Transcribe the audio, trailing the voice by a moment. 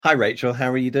Hi, Rachel.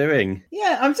 How are you doing?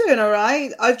 Yeah, I'm doing all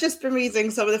right. I've just been reading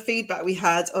some of the feedback we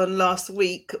had on last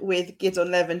week with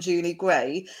Gideon Lev and Julie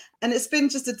Gray, and it's been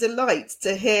just a delight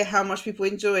to hear how much people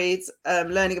enjoyed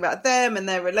learning about them and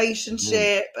their Mm.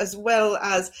 relationship, as well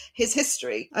as his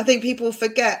history. I think people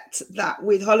forget that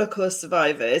with Holocaust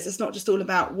survivors, it's not just all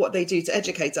about what they do to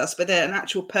educate us, but they're an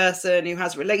actual person who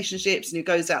has relationships and who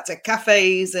goes out to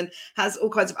cafes and has all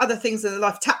kinds of other things in their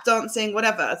life, tap dancing,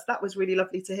 whatever. So that was really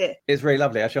lovely to hear. It's really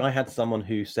lovely. Actually, I had someone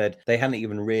who said they hadn't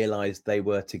even realised they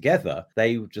were together.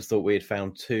 They just thought we had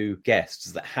found two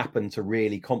guests that happened to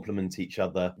really complement each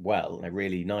other well,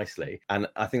 really nicely. And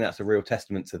I think that's a real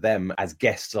testament to them as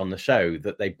guests on the show,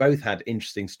 that they both had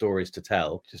interesting stories to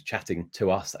tell, just chatting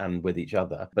to us and with each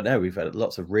other. But no, we've had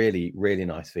lots of really, really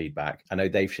nice feedback. I know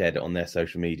they've shared it on their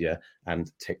social media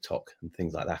and TikTok and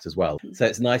things like that as well. So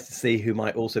it's nice to see who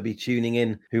might also be tuning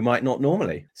in, who might not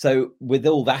normally. So with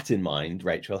all that in mind,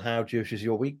 Rachel, how Jewish has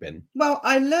your week been? Well,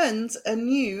 I learned a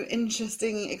new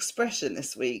interesting expression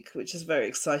this week, which is very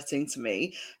exciting to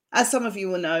me. As some of you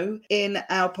will know, in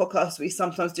our podcast, we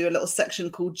sometimes do a little section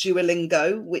called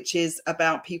Duolingo, which is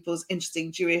about people's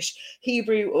interesting Jewish,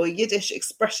 Hebrew or Yiddish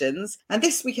expressions. And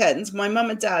this weekend, my mum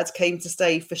and dad came to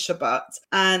stay for Shabbat.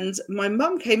 And my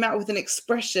mum came out with an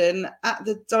expression at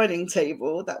the dining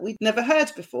table that we'd never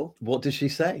heard before. What did she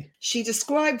say? She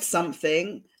described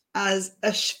something as a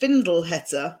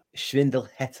Schwindelhetter.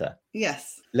 Schwindelhetter.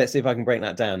 Yes. Let's see if I can break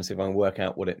that down and see if I can work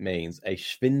out what it means. A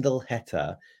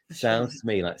Schwindelhetter sounds to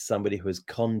me like somebody who has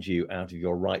conned you out of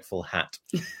your rightful hat.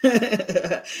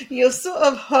 You're sort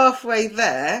of halfway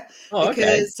there.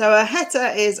 So a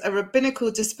heter is a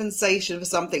rabbinical dispensation for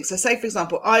something. So say, for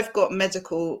example, I've got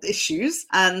medical issues,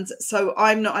 and so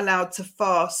I'm not allowed to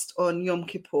fast on Yom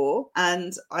Kippur,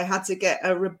 and I had to get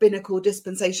a rabbinical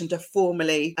dispensation to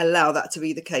formally allow that to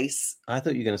be the case. I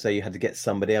thought you were going to say you had to get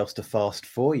somebody else to fast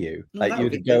for you. Well, like you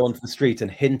would go onto the street and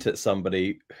hint at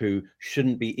somebody who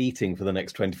shouldn't be eating for the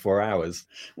next 24 hours.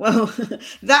 Well,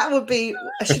 that would be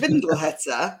a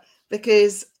Schwindelhetter,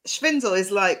 because Schwindel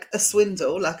is like a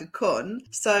swindle, like a con.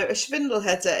 So a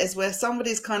Schwindelhetter is where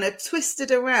somebody's kind of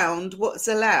twisted around what's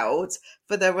allowed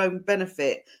for their own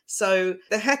benefit. So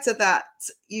the heter that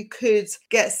you could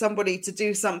get somebody to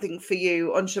do something for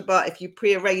you on Shabbat if you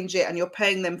pre-arrange it and you're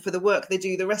paying them for the work they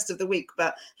do the rest of the week,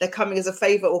 but they're coming as a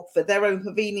favor or for their own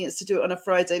convenience to do it on a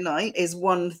Friday night, is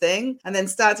one thing. And then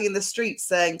standing in the street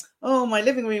saying, oh, my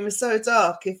living room is so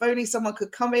dark. If only someone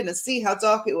could come in and see how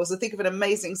dark it was and think of an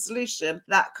amazing solution,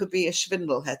 that could be a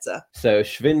Schwindelhetter. So a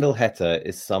Schwindelhetter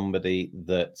is somebody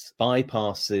that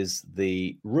bypasses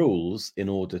the rules in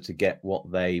order to get what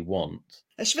they want.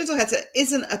 A Schwindelhetter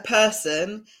isn't a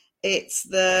person. It's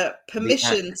the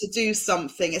permission to do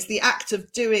something. It's the act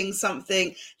of doing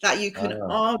something that you can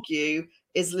argue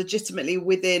is legitimately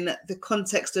within the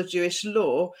context of Jewish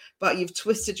law, but you've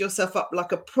twisted yourself up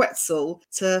like a pretzel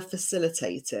to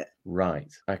facilitate it.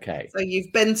 Right. Okay. So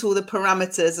you've bent all the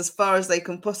parameters as far as they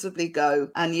can possibly go,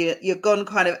 and you've gone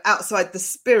kind of outside the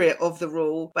spirit of the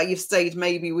rule, but you've stayed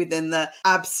maybe within the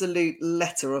absolute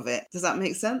letter of it. Does that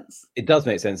make sense? It does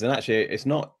make sense. And actually, it's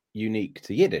not unique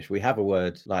to Yiddish. We have a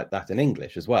word like that in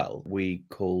English as well. We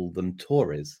call them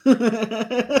Tories.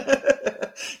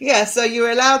 Yeah, so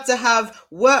you're allowed to have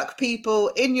work people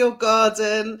in your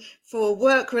garden for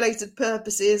work-related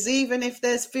purposes, even if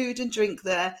there's food and drink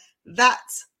there. That,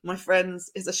 my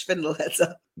friends, is a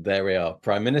Schwindelhetter. There we are,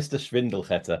 Prime Minister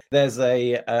Schwindelhetter. There's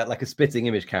a like a spitting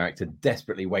image character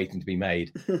desperately waiting to be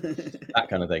made. That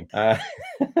kind of thing.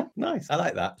 Nice, I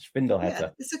like that, Schwindelhetter. Yeah,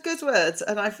 it's a good word,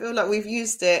 and I feel like we've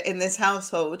used it in this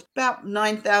household about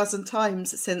 9,000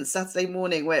 times since Saturday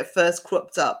morning where it first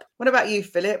cropped up. What about you,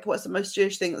 Philip? What's the most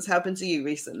Jewish thing that's happened to you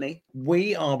recently?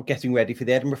 We are getting ready for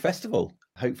the Edinburgh Festival.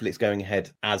 Hopefully it's going ahead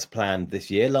as planned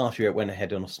this year. Last year it went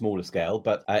ahead on a smaller scale,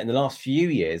 but in the last few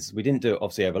years, we didn't do it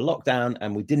obviously over lockdown,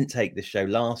 and we didn't take this show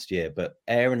last year, but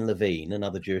Aaron Levine,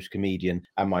 another Jewish comedian,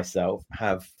 and myself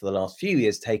have for the last few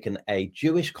years taken a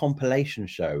Jewish compilation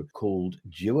show called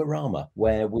Jeworama,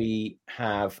 where we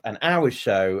have an hour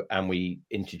show and we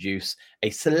introduce a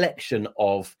selection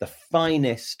of the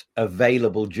finest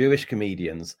available Jewish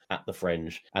comedians at the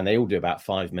Fringe, and they all do about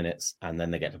 5 minutes, and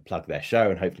then they get to plug their show,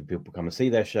 and hopefully people come and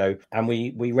see their show. And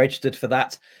we registered for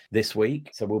that this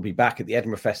week, so we'll be back at the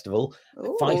Edinburgh Festival at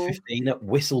 5:15 at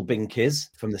Whistle Binkies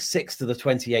from the 6th to the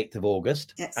 28th of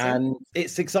August. And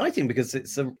it's exciting because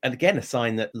it's a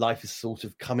sign that life is sort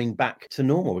of coming back to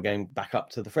normal. We're going back up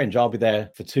to the Fringe. I'll be there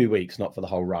for 2 weeks, not for the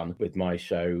whole run, with my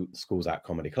show Schools Out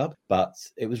Comedy Club, but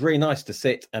it was really nice to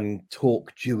sit and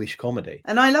talk Jewish comedy.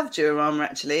 And I love Jeworama,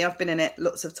 actually. family. I've been in it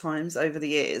lots of times over the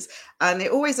years. And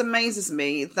it always amazes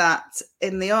me that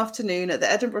in the afternoon at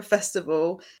the Edinburgh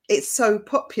Festival, it's so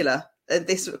popular.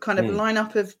 This kind of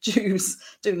lineup of Jews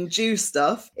doing Jew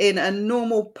stuff in a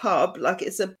normal pub, like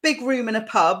it's a big room in a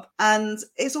pub, and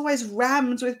it's always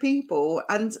rammed with people,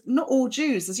 and not all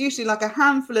Jews. There's usually like a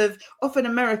handful of often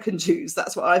American Jews,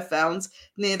 that's what I've found,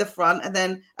 near the front, and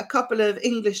then a couple of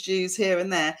English Jews here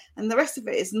and there, and the rest of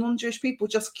it is non-Jewish people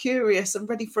just curious and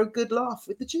ready for a good laugh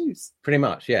with the Jews. Pretty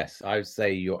much, yes. I would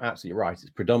say you're absolutely right. It's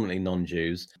predominantly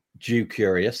non-Jews, Jew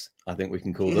curious, I think we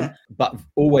can call them, but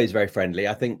always very friendly.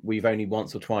 I think we've only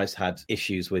once or twice had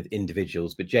issues with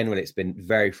individuals, but generally it's been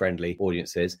very friendly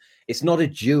audiences. It's not a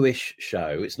Jewish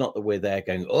show. It's not that we're there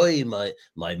going, oi,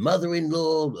 my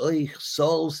mother-in-law, oi,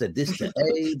 Saul said this to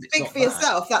Abe. Speak for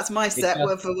yourself. That's my set,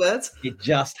 word for word. It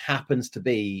just happens to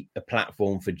be a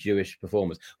platform for Jewish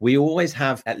performers. We always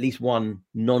have at least one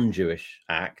non-Jewish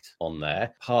act on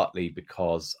there, partly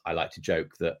because I like to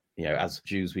joke that, you know, as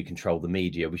Jews, we control the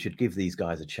media. We should give these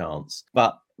guys a chance.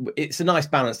 But it's a nice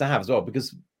balance to have as well,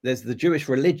 because there's the Jewish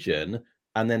religion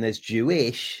and then there's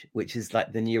Jewish, which is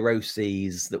like the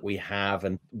neuroses that we have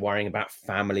and worrying about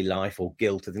family life or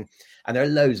guilt. And there are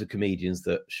loads of comedians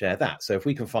that share that. So if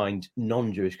we can find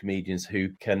non-Jewish comedians who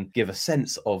can give a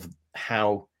sense of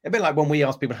how, a bit like when we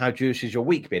ask people, how Jewish has your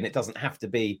week been? It doesn't have to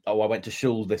be, oh, I went to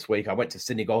shul this week, I went to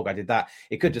synagogue, I did that.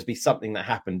 It could just be something that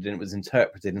happened and it was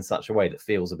interpreted in such a way that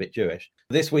feels a bit Jewish.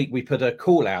 This week, we put a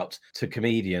call out to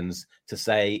comedians to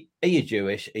say, are you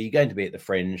Jewish? Are you going to be at the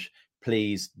Fringe?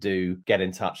 Please do get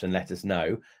in touch and let us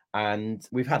know. And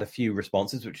we've had a few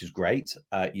responses, which is great.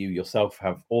 You yourself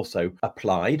have also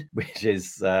applied, which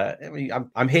is,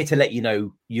 I'm here to let you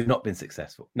know you've not been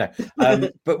successful. No.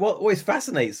 But what always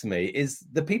fascinates me is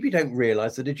the people who don't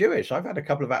realise that are Jewish. I've had a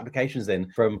couple of applications in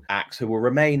from acts who will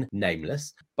remain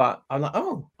nameless, but I'm like,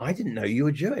 oh, I didn't know you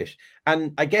were Jewish.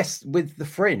 And I guess with the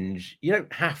Fringe, you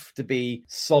don't have to be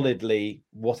solidly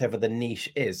whatever the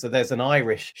niche is. So there's an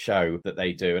Irish show that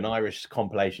they do, an Irish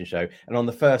compilation show. And on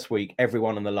the first week,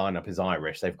 everyone on the lineup is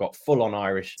Irish. They've got full-on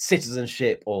Irish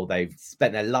citizenship or they've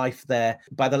spent their life there.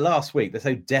 By the last week, they're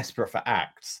so desperate for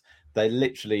acts. They're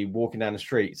literally walking down the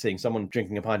street, seeing someone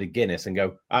drinking a pint of Guinness and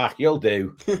go, you'll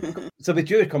do. So with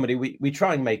Jewish comedy, we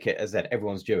try and make it as that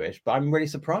everyone's Jewish, but I'm really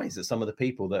surprised at some of the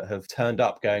people that have turned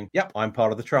up going, yep, I'm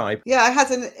part of the tribe. Yeah, I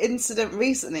had an incident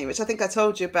recently, which I think I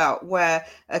told you about, where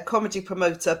a comedy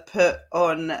promoter put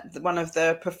on one of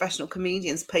the professional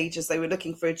comedians' pages, they were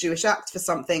looking for a Jewish act for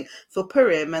something for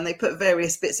Purim, and they put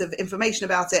various bits of information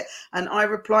about it. And I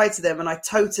replied to them and I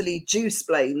totally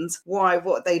Jew-splained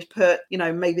what they'd put, you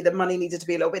know, maybe the money needed to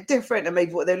be a little bit different and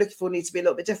maybe what they're looking for needs to be a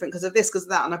little bit different because of this, because of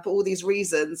that. And I put all these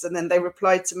reasons. And then they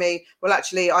replied to me, well,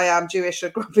 actually, I am Jewish. I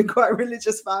grew up in quite a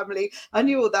religious family. I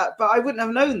knew all that, but I wouldn't have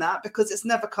known that because it's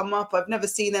never come up. I've never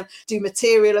seen them do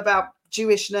material about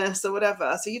Jewishness or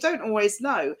whatever. So you don't always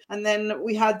know. And then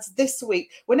we had this week,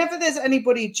 whenever there's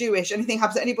anybody Jewish, anything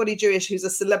happens to anybody Jewish who's a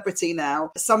celebrity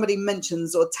now, somebody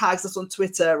mentions or tags us on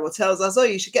Twitter or tells us, oh,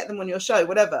 you should get them on your show,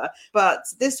 whatever. But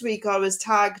this week I was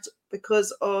tagged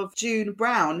because of June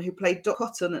Brown, who played Dot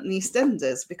Cotton at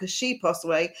EastEnders, because she passed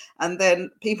away. And then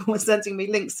people were sending me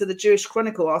links to the Jewish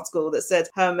Chronicle article that said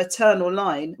her maternal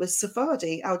line was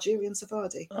Sephardi, Algerian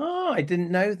Sephardi. Oh, I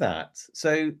didn't know that.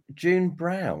 So June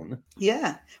Brown.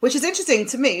 Yeah, which is interesting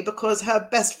to me because her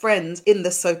best friend in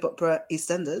the soap opera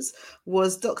EastEnders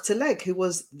was Dr. Legg, who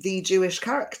was the Jewish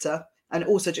character. And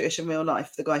also Jewish in real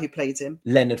life, the guy who played him.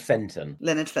 Leonard Fenton,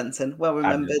 well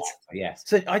remembered. Yes.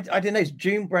 So I didn't know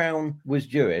June Brown was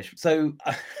Jewish. So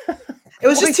it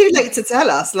was just too late to tell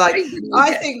us. Like,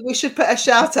 I think we should put a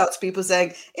shout out to people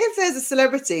saying, if there's a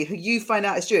celebrity who you find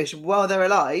out is Jewish while they're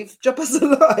alive, drop us a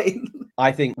line.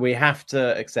 I think we have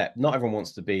to accept not everyone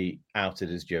wants to be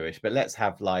outed as Jewish, but let's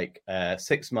have like a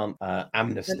 6-month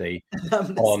amnesty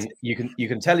on you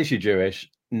can tell us you're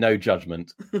Jewish, no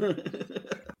judgment.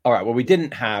 All right, well, we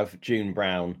didn't have June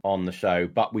Brown on the show,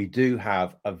 but we do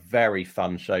have a very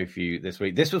fun show for you this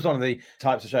week. This was one of the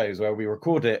types of shows where we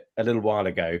record it a little while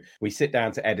ago. We sit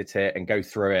down to edit it and go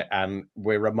through it, and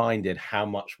we're reminded how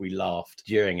much we laughed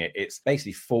during it. It's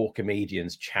basically 4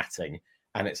 comedians chatting,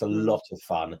 and it's a lot of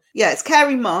fun. Yeah, it's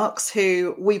Carrie Marks,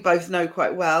 who we both know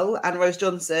quite well, and Rose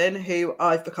Johnson, who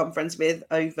I've become friends with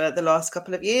over the last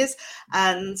couple of years.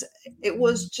 And it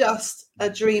was just a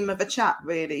dream of a chat,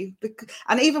 really.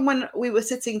 And even when we were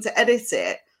sitting to edit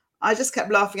it, I just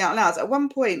kept laughing out loud. At one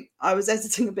point, I was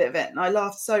editing a bit of it, and I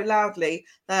laughed so loudly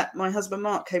that my husband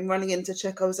Mark came running in to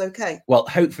check I was okay. Well,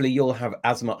 hopefully you'll have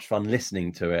as much fun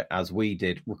listening to it as we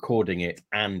did recording it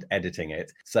and editing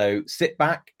it. So sit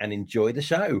back and enjoy the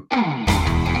show.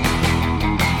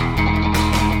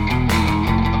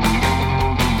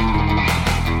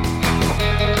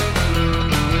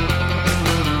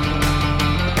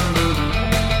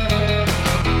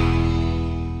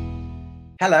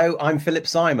 Hello, I'm Philip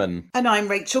Simon. And I'm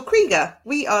Rachel Krieger.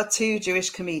 We are two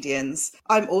Jewish comedians.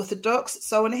 I'm Orthodox,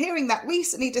 so on hearing that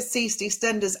recently deceased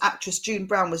EastEnders actress June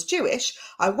Brown was Jewish,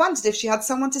 I wondered if she had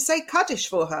someone to say Kaddish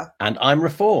for her. And I'm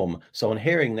Reform, so on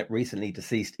hearing that recently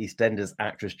deceased EastEnders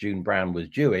actress June Brown was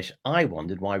Jewish, I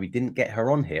wondered why we didn't get her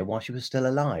on here while she was still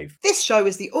alive. This show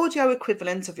is the audio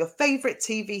equivalent of your favourite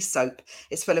TV soap.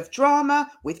 It's full of drama,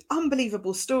 with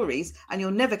unbelievable stories, and you'll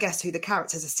never guess who the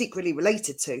characters are secretly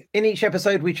related to. In each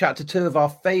episode, we chat to two of our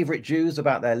favourite Jews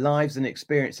about their lives and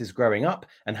experiences growing up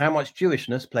and how much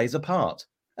Jewishness plays a part.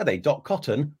 Are they Dot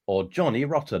Cotton or Johnny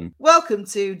Rotten? Welcome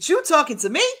to Jew Talking to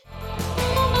Me.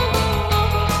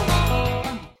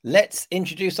 Let's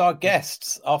introduce our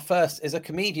guests. Our first is a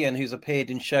comedian who's appeared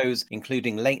in shows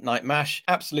including Late Night MASH,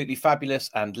 Absolutely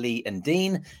Fabulous and Lee and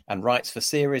Dean, and writes for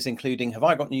series including Have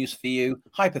I Got News for You,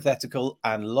 Hypothetical,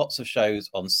 and lots of shows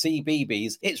on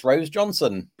CBeebies. It's Rose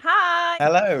Johnson. Hi.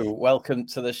 Hello, welcome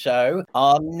to the show.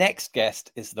 Our next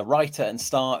guest is the writer and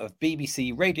star of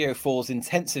BBC Radio 4's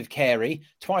Intensive Carey,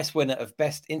 twice winner of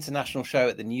Best International Show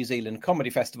at the New Zealand Comedy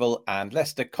Festival and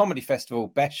Leicester Comedy Festival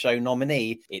Best Show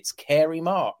nominee. It's Carey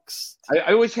Marks.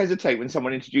 I always hesitate when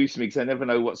someone introduces me because I never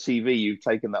know what CV you've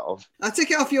taken that off. I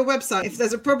took it off your website. If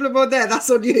there's a problem on there, that's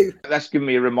on you. That's given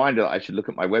me a reminder that I should look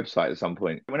at my website at some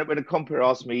point. When a compere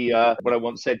asks me what I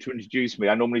want said to introduce me,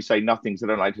 I normally say nothing because I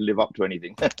don't like to live up to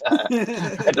anything.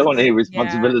 I don't want any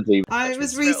responsibility. Yeah. I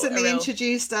was recently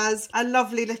introduced as a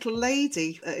lovely little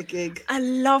lady at a gig. A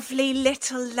lovely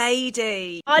little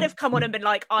lady. I'd have come on and been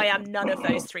like, I am none of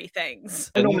those three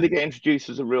things. I normally get introduced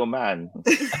as a real man.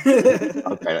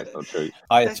 Okay, that's not true.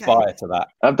 I aspire to that.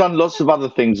 I've done lots of other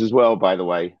things as well, by the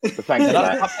way. But thanks for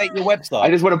that. Update your website. I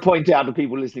just want to point out to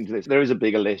people listening to this, there is a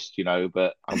bigger list,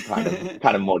 but I'm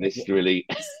kind of modest, really.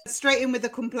 Straight in with a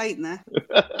complaint there.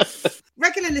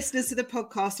 Regular listeners to the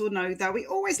podcast will know that we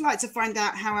always like to find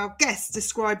out how our guests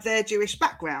describe their Jewish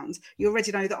background. You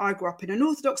already know that I grew up in an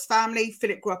Orthodox family,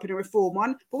 Philip grew up in a Reform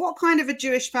one. But what kind of a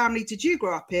Jewish family did you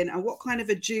grow up in, and what kind of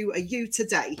a Jew are you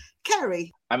today?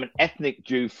 Carey? I'm an ethnic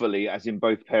Jew fully, as in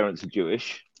both parents are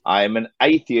Jewish. I'm an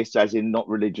atheist, as in not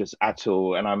religious at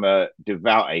all, and I'm a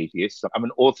devout atheist. I'm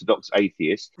an Orthodox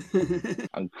atheist,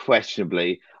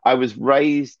 unquestionably. I was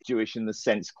raised Jewish in the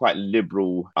sense quite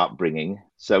liberal upbringing.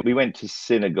 So we went to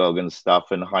synagogue and stuff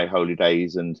and high holy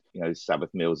days and, Sabbath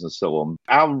meals and so on.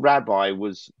 Our rabbi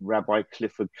was Rabbi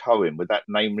Clifford Cohen. Would that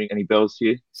name ring any bells to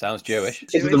you? Sounds Jewish.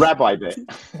 It's the rabbi bit.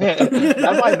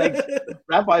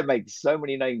 Rabbi makes so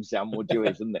many names sound more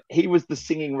Jewish, doesn't it? He was the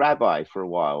singing rabbi for a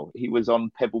while. He was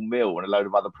on Pebble Mill and a load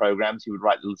of other programs. He would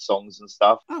write little songs and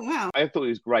stuff. Oh, wow. I thought he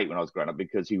was great when I was growing up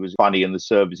because he was funny and the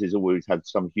services always had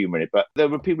some humour in it. But there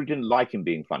were people who didn't like him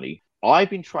being funny.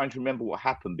 I've been trying to remember what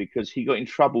happened because he got in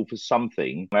trouble for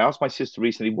something. I asked my sister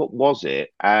recently, what was it?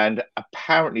 And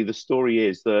apparently the story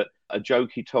is that a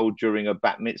joke he told during a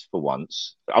bat mitzvah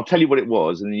once. I'll tell you what it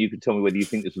was, and then you can tell me whether you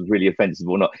think this was really offensive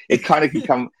or not. It kind of can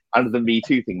come under the Me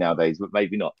Too thing nowadays, but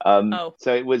maybe not.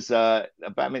 So it was a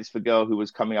bat mitzvah girl who was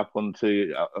coming up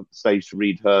onto a stage to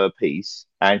read her piece,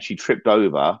 and she tripped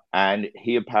over, and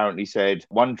he apparently said,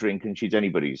 one drink and she's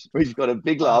anybody's, which got a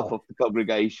big laugh off the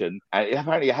congregation. And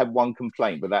apparently I had one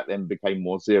complaint, but that then became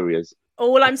more serious.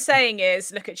 All I'm saying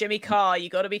is, look at Jimmy Carr. You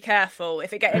got to be careful.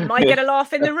 If it might get a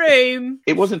laugh in the room.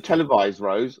 It wasn't televised,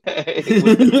 Rose.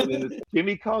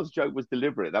 Jimmy Carr's joke was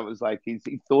deliberate. That was like he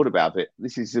thought about it.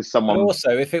 This is just someone. And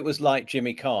also, if it was like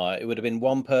Jimmy Carr, it would have been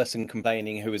one person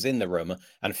complaining who was in the room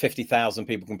and 50,000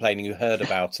 people complaining who heard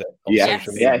about it on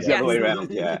social media. Yeah, it's the other way around.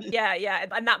 Yeah. Yeah.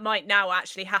 And that might now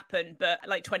actually happen, but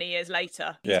like 20 years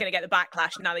later, he's going to get the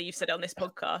backlash now that you've said it on this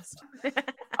podcast.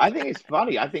 I think it's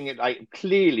funny. I think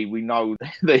clearly we know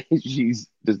that she's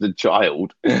just a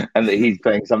child and that he's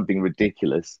playing something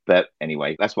ridiculous. But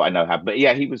anyway, that's what I know happened. But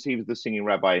yeah, he was the singing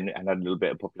rabbi and had a little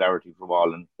bit of popularity for a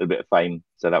while and a bit of fame.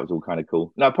 So that was all kind of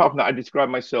cool. Now, apart from that, I describe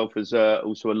myself as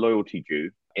also a loyalty Jew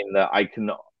in that I can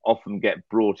often get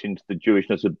brought into the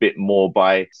Jewishness a bit more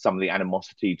by some of the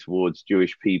animosity towards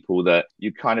Jewish people, that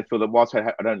you kind of feel that whilst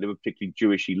I don't live a particularly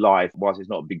Jewishy life, whilst it's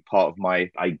not a big part of my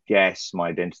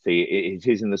identity, it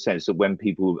is in the sense that when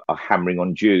people are hammering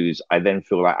on Jews, I then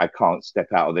feel like I can't step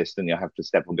out of this, then I have to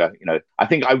step and go, I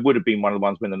think I would have been one of the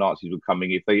ones when the Nazis were coming,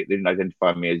 if they didn't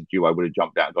identify me as a Jew, I would have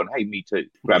jumped out and gone, hey, me too,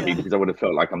 grab me, because I would have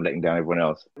felt like I'm letting down everyone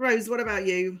else. Rose, what about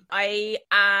you? I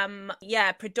am,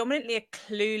 predominantly a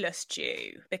clueless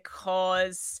Jew.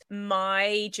 because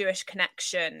my Jewish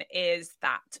connection is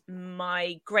that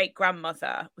my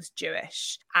great-grandmother was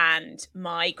Jewish and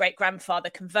my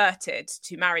great-grandfather converted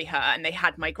to marry her, and they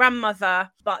had my grandmother,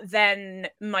 but then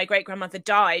my great-grandmother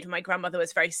died when my grandmother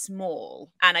was very small,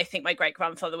 and I think my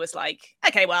great-grandfather was like,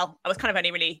 okay, well, I was kind of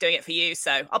only really doing it for you,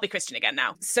 so I'll be Christian again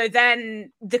now. So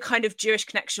then the kind of Jewish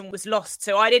connection was lost.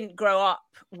 So I didn't grow up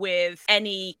with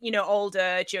any,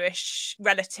 older Jewish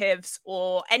relatives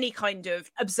or any kind of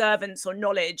observance or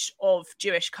knowledge of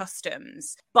Jewish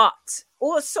customs. But,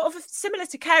 or sort of similar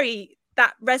to Kerry,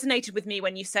 that resonated with me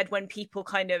when you said when people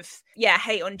kind of,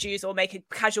 hate on Jews or make a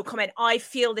casual comment, I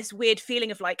feel this weird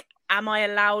feeling of like, am I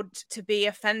allowed to be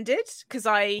offended? Because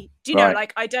I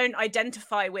don't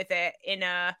identify with it in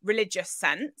a religious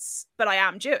sense, but I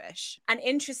am Jewish. And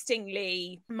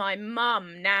interestingly, my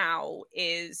mum now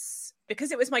is,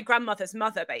 because it was my grandmother's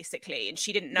mother, basically, and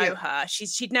she didn't know her.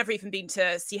 She'd never even been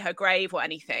to see her grave or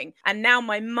anything. And now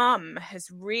my mum has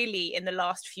really, in the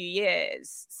last few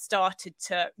years, started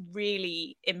to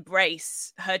really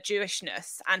embrace her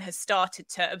Jewishness and has started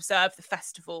to observe the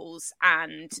festivals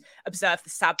and observe the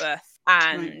Sabbath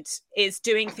and is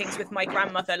doing things with my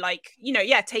grandmother, like,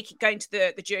 going to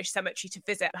the Jewish cemetery to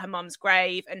visit her mum's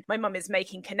grave. And my mum is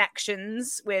making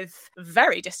connections with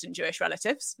very distant Jewish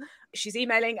relatives. She's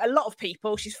emailing a lot of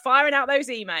people. She's firing out those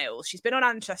emails. She's been on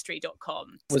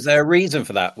Ancestry.com. Was there a reason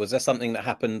for that? Was there something that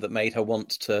happened that made her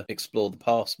want to explore the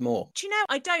past more? Do you know,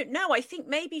 I don't know. I think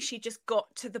maybe she just got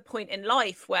to the point in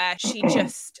life where she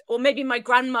or maybe my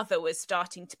grandmother was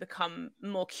starting to become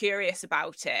more curious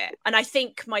about it. And I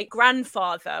think my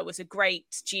grandfather was a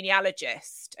great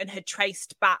genealogist and had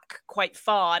traced back quite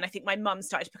far. And I think my mum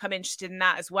started to become interested in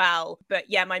that as well. But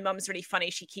yeah, my mum's really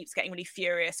funny. She keeps getting really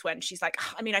furious when she's like,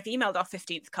 I've emailed our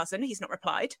 15th cousin. He's not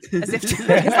replied. As if it's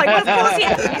like, well, of course he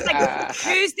is. He's like,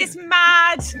 who's this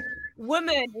mad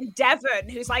woman in Devon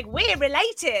who's like, we're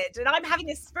related and I'm having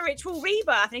a spiritual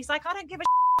rebirth? And he's like, I don't give a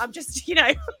I'm just,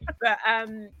 but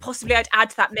possibly I'd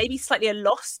add to that maybe slightly a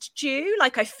lost Jew.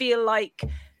 Like, I feel like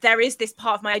there is this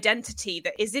part of my identity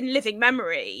that is in living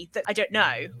memory that I don't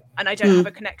know and I don't have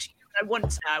a connection. I want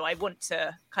to know. I want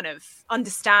to kind of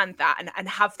understand that and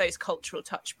have those cultural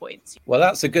touch points. Well,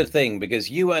 that's a good thing because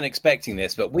you weren't expecting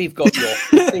this, but we've got your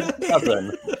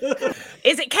cousin.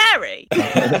 Is it Kerry?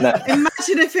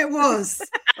 Imagine if it was.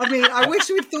 I wish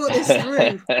we'd thought this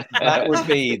through. That would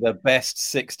be the best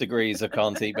 6 degrees of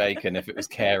Can't Eat Bacon if it was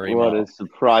Kerry. What a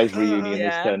surprise reunion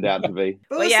this turned out to be.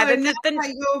 But also, now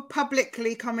that you're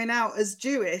publicly coming out as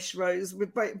Jewish, Rose,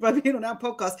 by being on our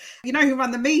podcast, who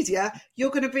run the media,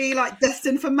 you're going to be like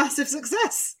destined for massive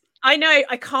success. I know.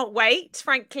 I can't wait,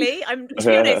 frankly. To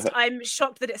be honest, I'm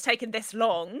shocked that it's taken this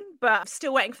long, but I'm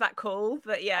still waiting for that call.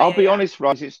 But yeah. I'll be honest,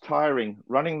 Rose, it's tiring.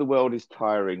 Running the world is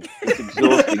tiring. It's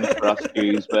exhausting for us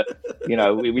Jews, but,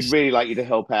 we'd really like you to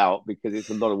help out because it's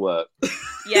a lot of work.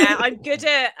 Yeah, I'm good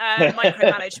at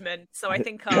micromanagement, so I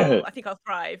think I'll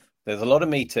thrive. There's a lot of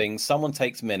meetings. Someone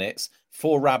takes minutes.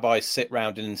 4 rabbis sit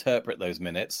round and interpret those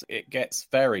minutes. It gets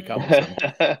very cumbersome.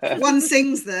 One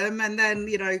sings them and then,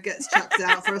 gets chucked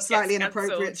out for a slightly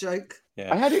inappropriate joke.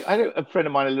 Yeah. I had a friend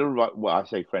of mine, I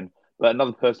say friend, but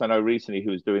another person I know recently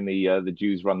who was doing the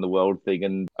Jews run the world thing.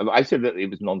 And I said that it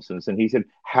was nonsense. And he said,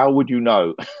 how would you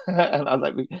know? And I was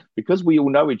like, because we all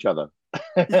know each other.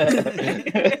 Because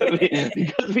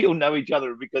we all know each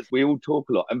other, because we all talk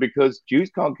a lot, and because Jews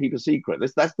can't keep a secret.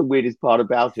 That's the weirdest part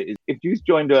about it. Is if Jews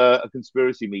joined a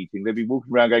conspiracy meeting, they'd be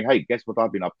walking around going, "Hey, guess what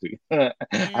I've been up to?"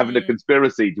 Having a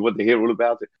conspiracy. Do you want to hear all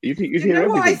about it? You'd hear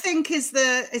everything. What I think is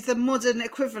the modern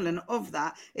equivalent of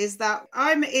that is that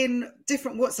I'm in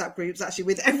different WhatsApp groups actually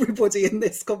with everybody in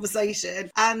this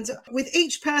conversation, and with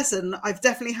each person, I've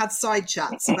definitely had side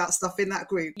chats about stuff in that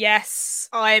group. Yes,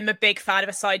 I'm a big fan of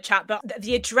a side chat, but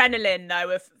the adrenaline though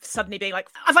of suddenly being like,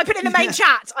 if I put it in the main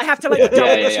chat, I have to like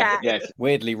double check. Yes.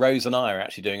 Weirdly, Rose and I are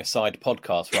actually doing a side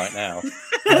podcast right now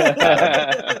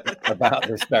about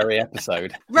this very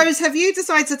episode. Rose, have you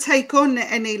decided to take on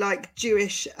any like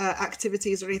Jewish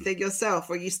activities or anything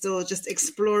yourself, or are you still just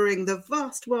exploring the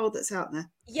vast world that's out there?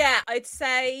 Yeah, I'd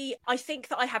say I think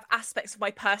that I have aspects of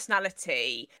my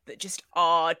personality that just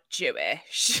are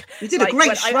Jewish. You did a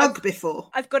great shrug before.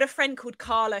 I've got a friend called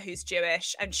Carla who's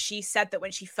Jewish, and she said that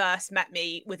when she first met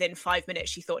me, within 5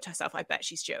 minutes, she thought to herself, I bet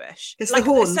she's Jewish. It's the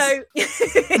horns. So,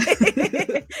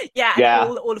 yeah.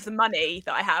 And all of the money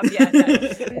that I have. Yeah,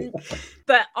 no.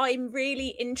 But I'm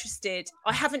really interested.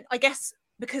 I guess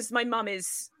because my mum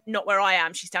is not where I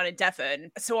am. She's down in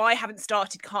Devon. So I haven't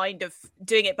started kind of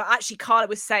doing it. But actually, Carla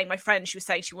was saying, my friend, she was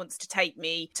saying she wants to take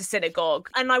me to synagogue.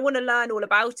 And I want to learn all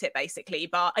about it, basically.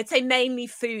 But I'd say mainly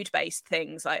food-based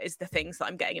things is the things that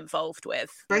I'm getting involved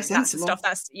with. Very sensible. That's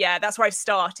the stuff that's where I've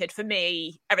started. For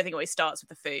me, everything always starts with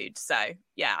the food. So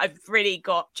yeah, I've really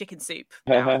got chicken soup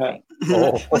now, I think.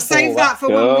 We'll save that for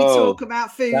when we talk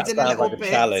about food in a little bit.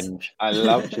 Challenge. I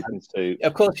love chicken soup.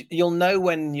 Of course, you'll know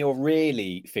when you're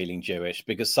really feeling Jewish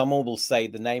because someone will say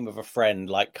the name of a friend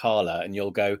like Carla, and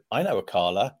you'll go, "I know a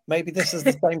Carla. Maybe this is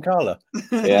the same Carla."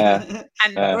 Yeah,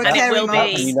 and it will be.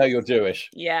 And you know you're Jewish.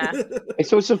 Yeah.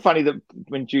 It's also funny that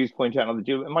when Jews point out other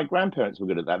Jews, and my grandparents were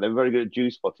good at that. They're very good at Jew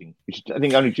spotting. I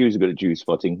think only Jews are good at Jew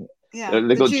spotting. Yeah,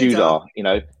 they've got Judah, you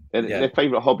know. Yeah. Their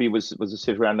favourite hobby was to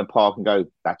sit around the park and go,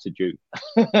 "That's a Jew."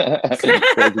 There's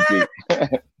a Jew.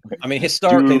 I mean,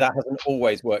 historically, that hasn't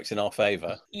always worked in our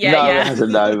favour. Yeah, no, yeah. it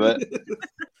hasn't, no, but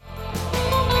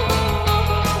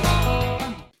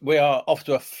We are off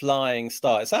to a flying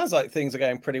start. It sounds like things are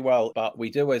going pretty well, but we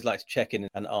do always like to check in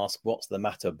and ask what's the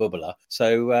matter, Bubbler.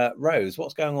 So, Rose,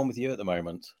 what's going on with you at the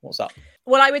moment? What's up?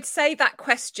 Well, I would say that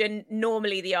question,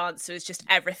 normally the answer is just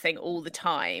everything all the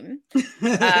time.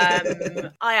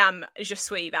 I am je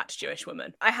suis that Jewish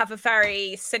woman. I have a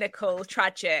very cynical,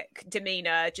 tragic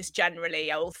demeanour, just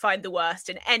generally. I will find the worst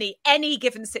in any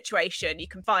given situation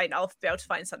I'll be able to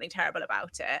find something terrible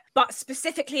about it. But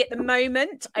specifically at the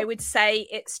moment, I would say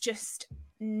it's just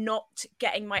not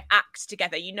getting my act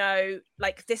together. You know,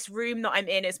 like this room that I'm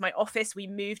in is my office. We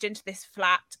moved into this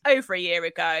flat over a year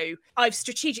ago. I've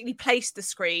strategically placed the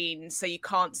screen so you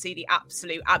can't see the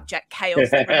absolute abject chaos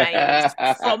that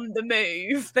remains from the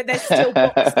move, but there's still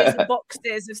boxes and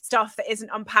boxes of stuff that isn't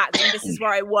unpacked, and this is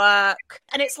where I work.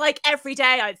 And it's like every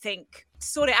day I think,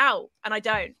 sort it out, and I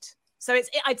don't. So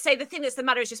I'd say the thing that's the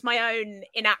matter is just my own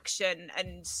inaction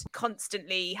and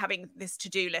constantly having this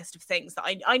to-do list of things that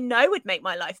I know would make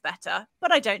my life better,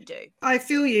 but I don't do. I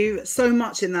feel you so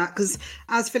much in that because,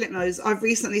 as Philip knows, I've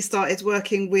recently started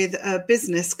working with a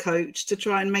business coach to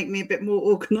try and make me a bit more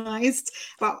organised.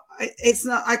 But it's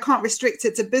not. I can't restrict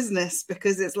it to business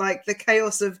because it's like the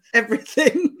chaos of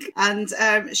everything. And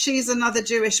she's another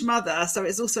Jewish mother, so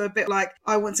it's also a bit like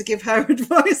I want to give her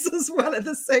advice as well at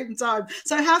the same time.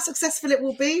 So how successful it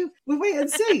will be, we'll wait and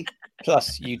see.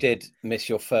 Plus, you did miss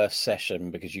your first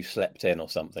session because you slept in or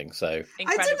something. So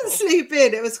Incredible. I didn't sleep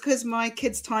in. It was because my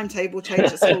kids' timetable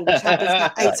changed at school, which happens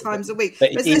about 8 times a week.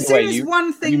 But as soon as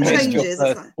one thing changes,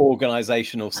 it's like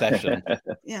organisational session.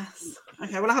 Yes.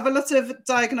 Okay. Well, I have a lot of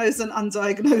diagnosed and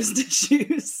undiagnosed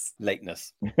issues.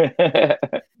 Lateness.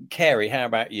 Carrie, how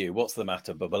about you? What's the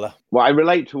matter, Bubbler? Well, I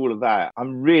relate to all of that.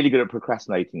 I'm really good at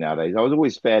procrastinating nowadays. I was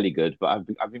always fairly good, but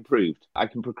I've improved. I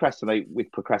can procrastinate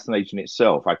with procrastination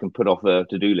itself. I can put off a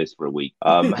to-do list for a week.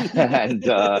 And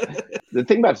the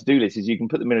thing about to-do lists is you can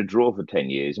put them in a drawer for 10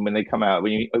 years, and when they come out,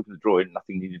 when you open the drawer,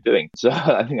 nothing needs doing. So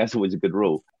I think that's always a good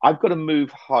rule. I've got to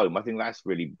move home. I think that's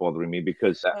really bothering me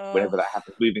because whenever that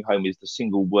happens, moving home is the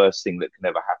single worst thing that can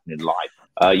ever happen in life.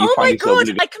 Oh my God,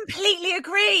 I completely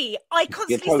agree. I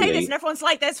constantly say this and everyone's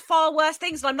like, there's far worse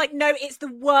things. And I'm like, no, it's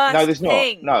the worst No, there's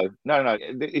thing. not. No.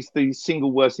 It's the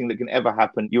single worst thing that can ever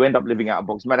happen. You end up living out of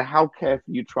box. No matter how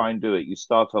carefully you try and do it, you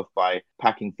start off by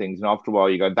packing things. And after a while,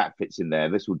 you go, that fits in there.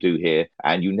 This will do here.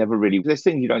 And you never really, there's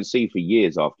things you don't see for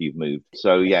years after you've moved.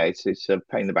 So yeah, it's a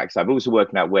pain in the backside. But also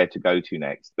working out where to go to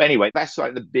next. But anyway, that's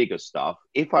like the bigger stuff.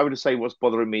 If I were to say what's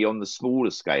bothering me on the smaller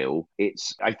scale,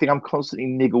 I think I'm constantly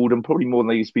niggled, and probably more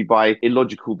than I used to be, by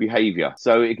illogical behavior.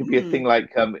 So it could be a thing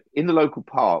like in the local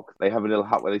park, they have a little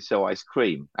hut where they sell ice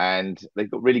cream, and they've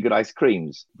got really good ice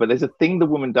creams. But there's a thing the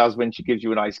woman does when she gives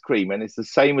you an ice cream, and it's the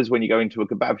same as when you go into a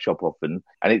kebab shop often,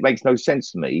 and it makes no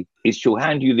sense to me, is she'll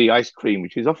hand you the ice cream,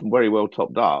 which is often very well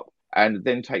topped up, and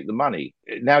then take the money.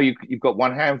 Now you've got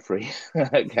one hand free.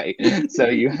 Okay, so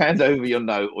you hand over your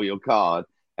note or your card,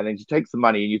 and then she takes the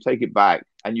money and you take it back,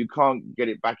 and you can't get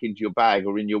it back into your bag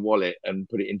or in your wallet and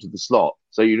put it into the slot.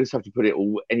 So you just have to put it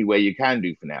all anywhere you can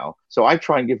do for now. So I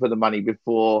try and give her the money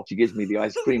before she gives me the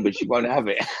ice cream, but she won't have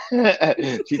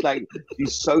it.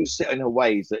 She's so set in her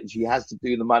ways that she has to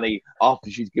do the money after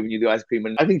she's given you the ice cream.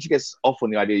 And I think she gets off on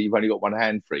the idea you've only got one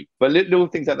hand free. But little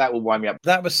things like that will wind me up.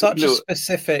 That was such a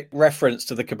specific reference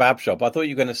to the kebab shop. I thought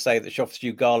you were going to say that she offers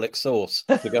you garlic sauce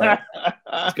to go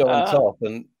on top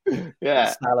and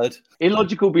salad.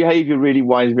 Illogical behavior really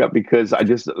winds me up because I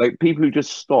just like people who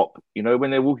just stop, when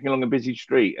they're walking along a busy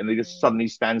street and they just suddenly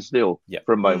stand still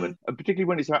for a moment, and particularly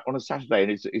when it's on a Saturday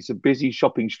and it's a busy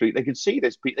shopping street. They can see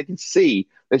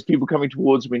there's people coming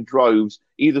towards them in droves,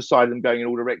 either side of them going in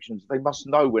all directions. They must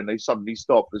know when they suddenly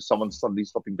stop, there's someone suddenly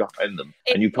stopping behind them,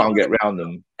 and you can't get around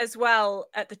them. as well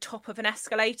at the top of an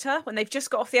escalator. When they've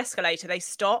just got off the escalator, they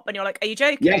stop and you're like, are you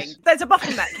joking? Yes. There's a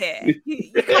bottleneck here.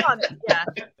 You can't. Yeah.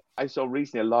 I saw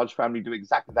recently a large family do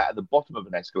exactly that at the bottom of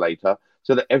an escalator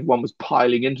so that everyone was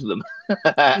piling into them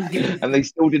and they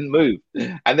still didn't move.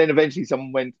 And then eventually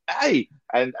someone went, hey,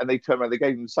 and they turned around, they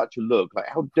gave them such a look like,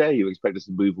 how dare you expect us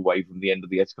to move away from the end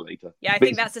of the escalator? Yeah, I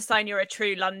think that's a sign you're a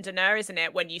true Londoner, isn't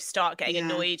it? When you start getting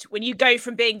annoyed, when you go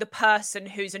from being the person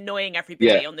who's annoying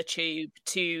everybody on the tube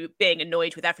to being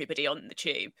annoyed with everybody on the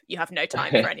tube. You have no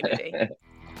time for anybody.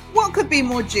 What could be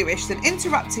more Jewish than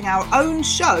interrupting our own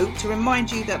show to remind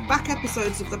you that back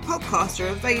episodes of the podcast are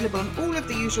available on all of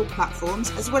the usual platforms,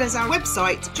 as well as our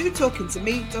website,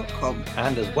 JewTalkingToMe.com.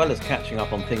 And as well as catching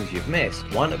up on things you've missed,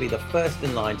 why not be the first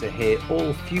in line to hear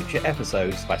all future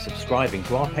episodes by subscribing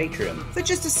to our Patreon? For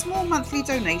just a small monthly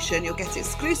donation, you'll get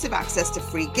exclusive access to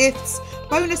free gifts,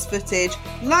 bonus footage,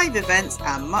 live events,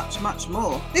 and much, much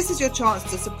more. This is your chance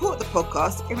to support the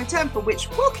podcast, in return for which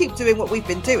we'll keep doing what we've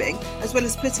been doing, as well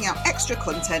as putting out extra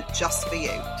content just for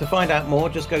you. To find out more,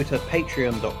 just go to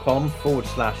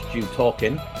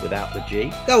patreon.com/JewTalking without the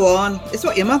G. Go on, it's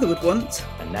what your mother would want.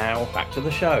 And now back to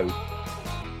the show.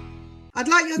 I'd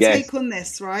like your take on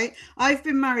this, right? I've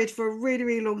been married for a really,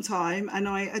 really long time, and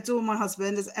I adore my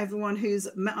husband, as everyone who's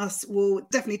met us will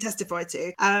definitely testify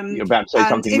to. You're about to say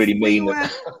something really mean. No,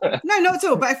 not at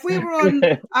all. But if we were on,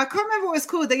 I can't remember what it was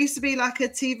called. There used to be like a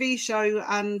TV show,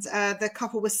 and the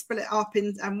couple was split up,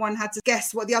 and one had to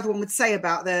guess what the other one would say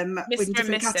about them in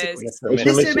different categories.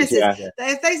 Mr. and Mrs.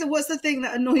 Yeah. What's the thing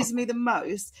that annoys me the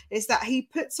most is that he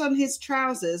puts on his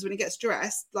trousers when he gets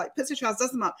dressed, like puts his trousers,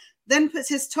 does them up, then puts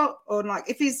his top on. Like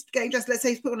if he's getting dressed, let's say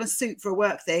he's put on a suit for a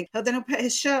work thing, then he'll put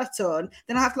his shirt on,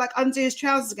 then I have to like undo his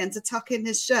trousers again to tuck in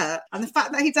his shirt. And the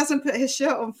fact that he doesn't put his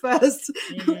shirt on first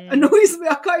annoys me.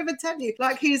 I can't even tell you.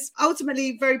 Like he's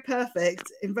ultimately very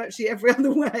perfect in virtually every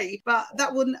other way, but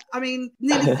that wouldn't, I mean,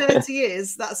 nearly 30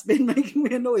 years that's been making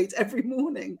me annoyed every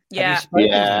morning. Have you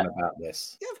spoken to him about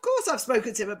this? Yeah, of course I've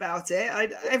spoken to him about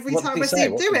it. Every time I see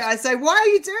him do it, I say, why are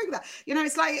you doing that? You know,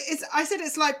 it's like, I said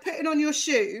it's like putting on your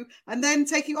shoe and then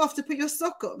taking off to put your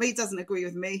sock on. He doesn't agree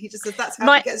with me. He just says that's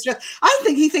how he gets dressed. I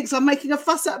think he thinks I'm making a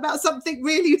fuss about something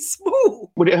really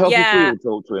small. Would it help if we would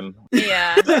talk to him?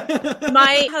 Yeah.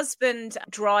 My husband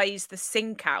dries the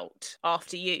sink out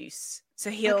after use. So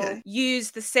he'll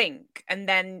use the sink and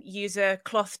then use a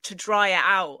cloth to dry it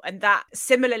out. And that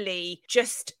similarly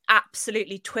just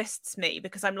absolutely twists me,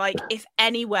 because I'm like, if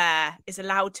anywhere is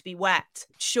allowed to be wet,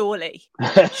 surely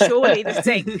the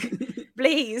sink.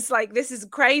 Please, like, this is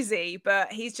crazy.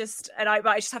 But he's just, but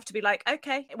I just have to be like,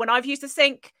 okay, when I've used the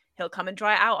sink, he'll come and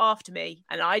dry it out after me.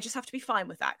 And I just have to be fine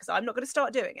with that, because I'm not going to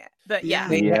start doing it. But He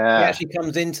actually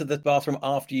comes into the bathroom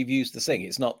after you've used the sink.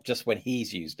 It's not just when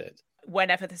he's used it.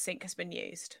 Whenever the sink has been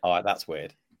used. Oh, that's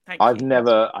weird. I've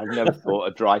never thought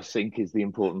a dry sink is the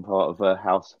important part of a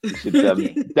house. You should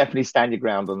definitely stand your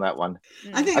ground on that one.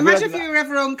 I think, imagine if you were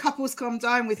ever on Couples Come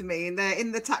Dine with me and they're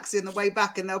in the taxi on the way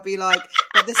back and they'll be like,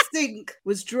 but the sink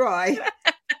was dry.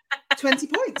 20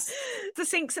 points. The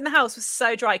sinks in the house were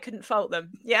so dry, I couldn't fault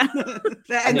them. Yeah.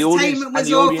 The entertainment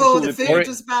was awful, the food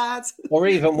was bad. Or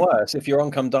even worse, if you're on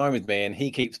Come Dine with me and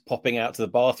he keeps popping out to the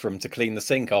bathroom to clean the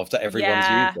sink after everyone's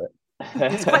used it.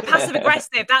 It's quite passive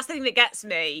aggressive. That's the thing that gets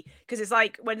me, because it's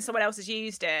like when someone else has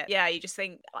used it, you just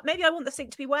think, maybe I want the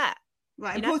sink to be wet.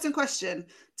 Right, important question.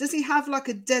 Does he have like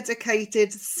a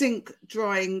dedicated sink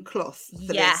drying cloth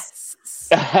for this?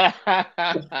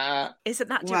 Isn't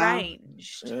that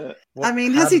deranged? I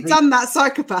mean, has he done that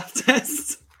psychopath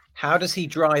test? How does he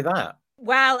dry that?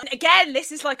 Well, again,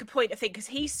 this is like a point of thing, because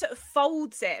he sort of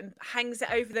folds it and hangs it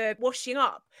over the washing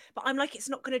up. But I'm like, it's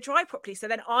not going to dry properly. So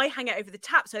then I hang it over the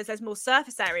tap so there's more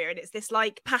surface area. And it's this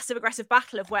like passive aggressive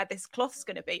battle of where this cloth's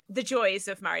going to be. The joys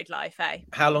of married life, eh?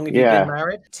 How long have you been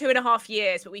married? 2.5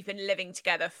 years, but we've been living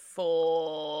together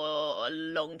for a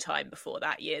long time before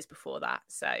that, years before that.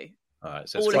 So... All right,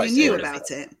 so you knew about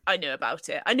it. I knew about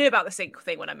it. I knew about the sink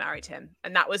thing when I married him,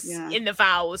 and that was in the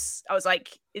vows. I was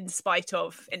like, in spite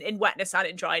of, in wetness and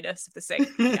in dryness of the sink.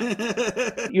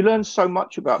 Yeah. You learn so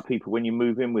much about people when you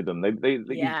move in with them. They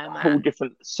a whole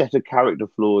different set of character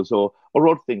flaws or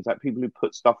odd things, like people who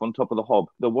put stuff on top of the hob.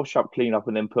 They'll wash up, clean up,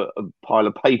 and then put a pile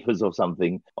of papers or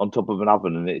something on top of an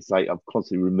oven, and it's like I've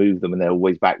constantly removed them, and they're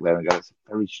always back there, and go, it's a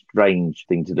very strange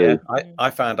thing to do. Yeah, I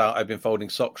found out I've been folding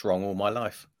socks wrong all my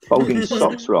life. Folding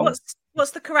socks wrong.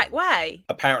 What's the correct way?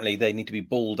 Apparently, they need to be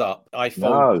balled up. I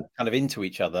fold kind of into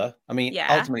each other. I mean,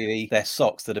 ultimately, they're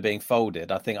socks that are being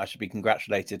folded. I think I should be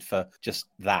congratulated for just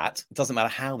that. It doesn't matter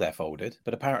how they're folded,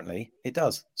 but apparently it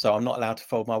does. So I'm not allowed to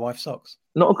fold my wife's socks.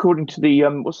 Not according to the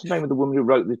what's the name of the woman who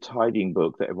wrote the tidying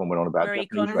book that everyone went on about? Marie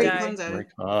Japanese Kondo. lady.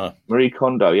 Kondo. Marie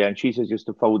Kondo, yeah, and she says just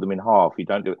to fold them in half. You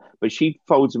don't do it, but she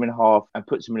folds them in half and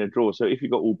puts them in a drawer. So if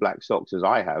you've got all black socks, as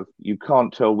I have, you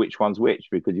can't tell which one's which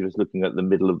because you're just looking at the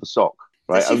middle of the sock,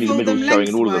 right? Does she Only the fold middle them showing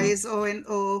in all of them. lengthwise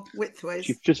or widthwise?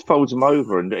 She just folds them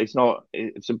over, and it's not.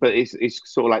 But it's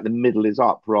sort of like the middle is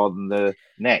up rather than the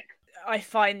neck. I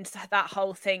find that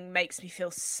whole thing makes me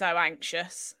feel so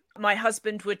anxious. My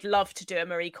husband would love to do a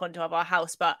Marie Kondo of our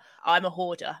house, but I'm a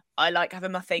hoarder. I like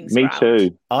having my things Me around.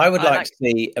 too. I would like to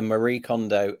see a Marie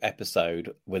Kondo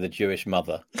episode with a Jewish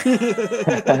mother.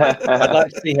 I'd like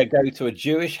to see her go to a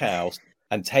Jewish house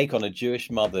and take on a Jewish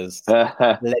mother's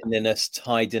cleanliness,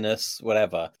 tidiness,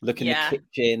 whatever. Look in the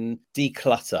kitchen,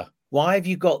 declutter. Why have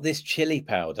you got this chili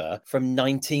powder from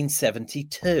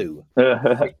 1972?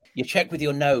 You check with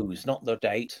your nose, not the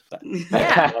date.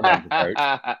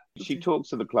 She talks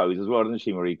to the clothes as well, doesn't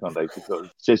she, Marie Kondo? She sort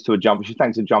of says to a jumper, she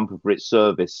thanks a jumper for its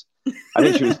service. I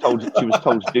think she was told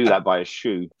to do that by a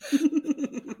shoe.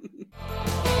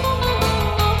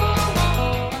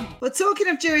 Well, talking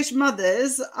of Jewish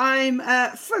mothers, I'm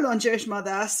a full-on Jewish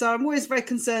mother, so I'm always very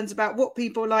concerned about what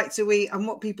people like to eat and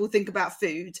what people think about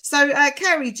food. So,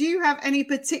 Kerry, do you have any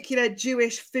particular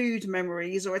Jewish food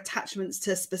memories or attachments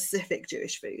to specific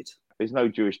Jewish food? There's no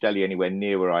Jewish deli anywhere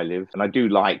near where I live. And I do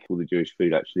like all the Jewish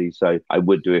food, actually. So I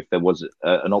would do if there was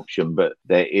an option, but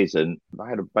there isn't. I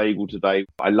had a bagel today.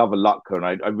 I love a latke, and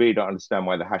I really don't understand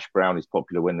why the hash brown is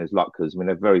popular when there's latkes. I mean,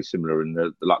 they're very similar, and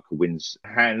the latke wins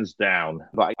hands down.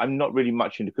 But I'm not really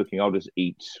much into cooking. I'll just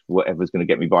eat whatever's going to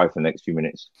get me by for the next few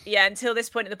minutes. Yeah, until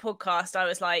this point in the podcast, I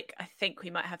was like, I think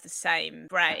we might have the same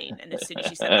brain. And as soon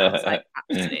as you said that, I was like,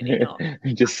 absolutely not.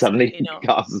 Just suddenly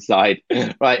cast aside.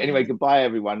 Right, anyway, goodbye,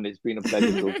 everyone. It's been a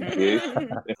pleasure talking to you.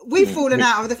 We've fallen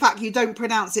out of the fact you don't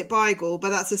pronounce it bagel, but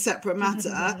that's a separate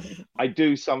matter. I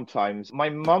do sometimes. My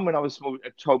mum, when I was small,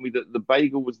 told me that the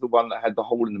bagel was the one that had the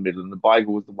hole in the middle and the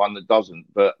bagel was the one that doesn't,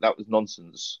 but that was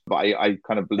nonsense. But I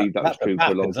kind of believed that was true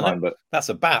for a long time. But that's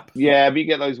a bap. Yeah, but you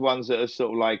get those ones that are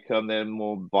sort of like they're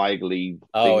more bagel-y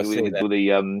with all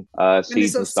the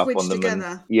seeds and stuff on them. And,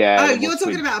 oh, you're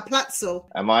talking about a pretzel.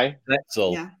 Am I?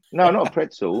 Pretzel. Yeah. No, not a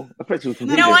pretzel. A pretzel.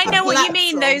 No, I know what you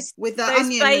mean. Those with the those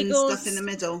onion bagels and stuff in the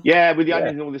middle. Yeah, with the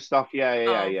onions and all this stuff.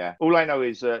 Yeah. All I know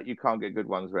is you can't get good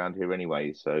ones around here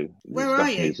anyway. So where are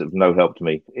you? Is of no help to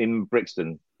me. In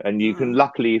Brixton. And you can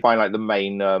luckily find like the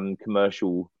main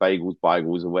commercial bagels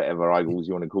or whatever bagels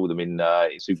you want to call them in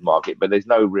supermarket. But there's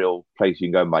no real place you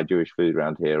can go and buy Jewish food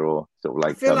around here, or sort of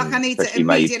like. I feel like I need to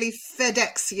immediately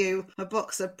FedEx you a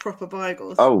box of proper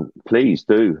bagels. Oh, please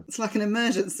do. It's like an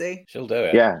emergency. She'll do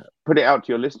it. Yeah. Put it out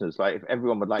to your listeners. Like, if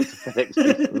everyone would like to FedEx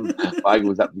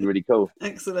bagels, that'd be really cool.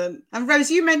 Excellent. And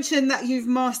Rose, you mentioned that you've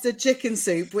mastered chicken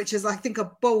soup, which is, I think,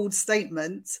 a bold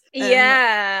statement.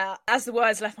 Yeah. As the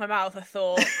words left my mouth, I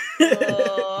thought,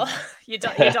 oh, you're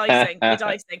dicing. You're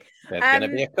dicing. There's going to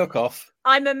be a cook-off.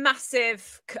 I'm a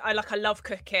massive. I love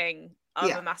cooking.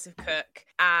 I'm a massive cook,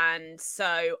 and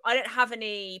so I don't have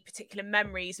any particular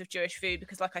memories of Jewish food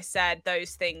because, like I said,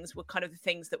 those things were kind of the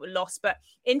things that were lost. But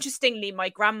interestingly, my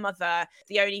grandmother,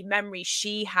 the only memory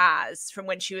she has from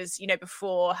when she was,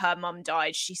 before her mum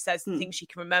died, she says the thing she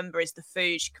can remember is the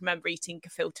food. She can remember eating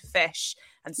gefilte fish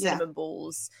and cinnamon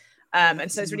balls. And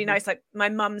so it's really nice. Like, my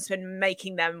mum's been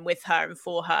making them with her and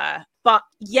for her. But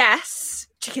yes,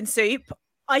 chicken soup.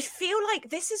 I feel like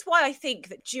this is why I think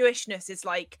that Jewishness is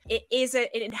like, it is an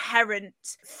inherent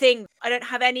thing. I don't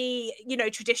have any,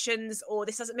 traditions, or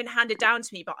this hasn't been handed down to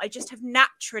me, but I just have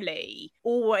naturally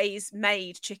always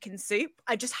made chicken soup.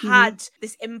 I just had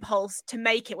this impulse to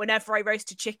make it. Whenever I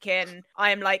roast a chicken,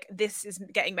 I am like, this is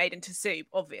getting made into soup,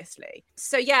 obviously.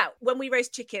 So yeah, when we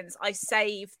roast chickens, I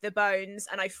save the bones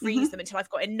and I freeze them until I've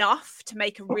got enough to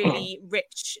make a really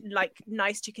rich,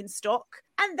 nice chicken stock.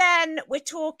 And then we're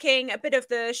talking a bit of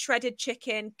the shredded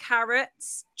chicken,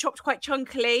 carrots chopped quite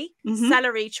chunkily,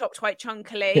 celery chopped quite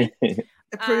chunkily.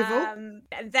 Approval.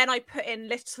 And then I put in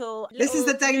little. This is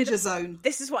the danger zone.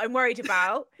 This is what I'm worried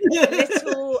about.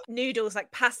 Little noodles, like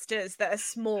pastas that are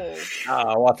small.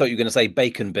 Oh, I thought you were going to say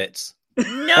bacon bits. No,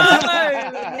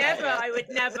 never. I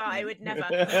would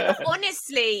never.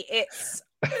 Honestly, it's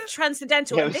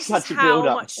transcendental. Yeah, and this is how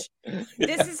much.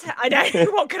 This is. I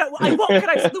know. What could I?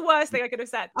 The worst thing I could have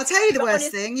said. I'll tell you the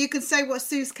worst thing. You can say what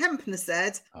Suze Kempner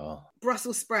said. Oh.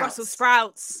 Brussels sprouts. Brussels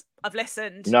sprouts. I've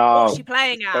listened. No, What's she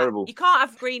playing at? terrible. You can't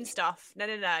have green stuff. No.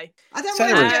 I don't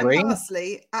Celery want to green.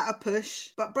 parsley at a push,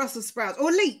 but Brussels sprouts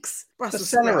or leeks. Brussels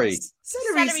celery. sprouts.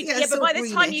 Celery, yeah, but sort by of the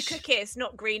time you greenish. cook it, it's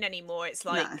not green anymore. It's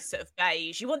like No. sort of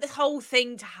beige. You want this whole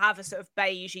thing to have a sort of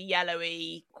beigey,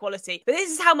 yellowy quality. But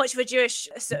this is how much of a Jewish,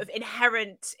 sort of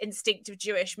inherent instinctive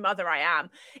Jewish mother I am,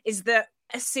 is that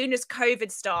as soon as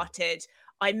COVID started,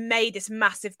 I made this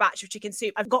massive batch of chicken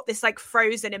soup. I've got this like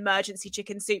frozen emergency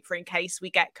chicken soup for in case we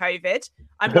get COVID.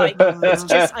 I'm like, it's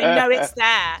just, I know it's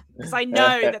there because I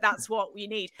know that that's what we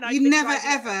need. And I've You been never driving-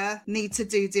 ever need to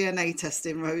do DNA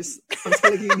testing, Rose. I'm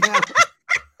telling you now.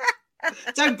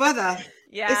 Don't bother.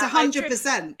 Yeah, It's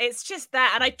 100%. It's just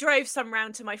that, and I drove some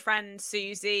round to my friend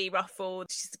Susie Rufford.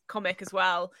 She's a comic as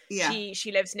well. Yeah.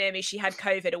 She lives near me. She had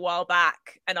COVID a while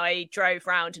back, and I drove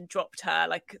round and dropped her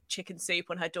like chicken soup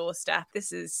on her doorstep.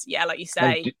 This is, yeah, like you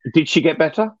say. Did she get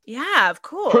better? Yeah, of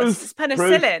course. Proof, It's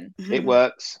penicillin. It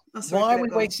works. That's Why are we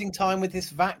critical. wasting time with this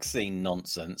vaccine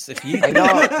nonsense? If you I can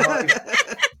know.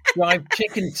 drive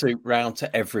chicken soup round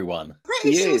to everyone,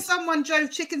 Pretty She sure is. someone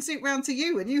drove chicken soup round to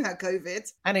you when you had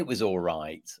COVID. and it was all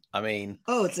right. I mean,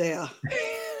 Oh dear.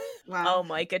 Wow. Oh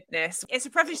my goodness. It's a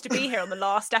privilege to be here on the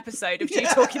last episode of you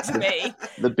talking to me.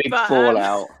 The big But,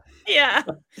 fallout. Yeah.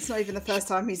 It's not even the first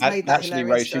time he's made that actually, hilarious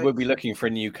Rose, she joke. will be looking for a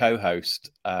new co-host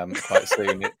quite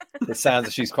soon. It sounds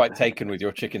that she's quite taken with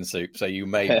your chicken soup, so you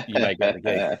may get the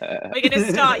gig. We're going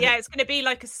to start, it's going to be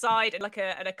like a side, like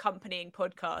an accompanying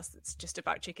podcast that's just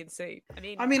about chicken soup.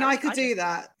 I mean, I could do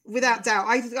that without doubt.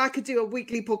 I could do a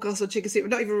weekly podcast on chicken soup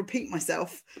and not even repeat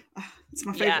myself. It's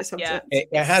my favourite Yeah, subject.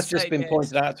 It has so just been good.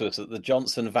 pointed out to us that the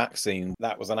Johnson vaccine,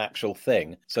 that was an actual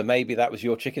thing. So maybe that was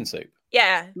your chicken soup.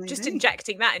 Yeah, just Maybe.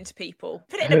 injecting that into people.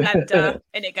 Put it in a blender,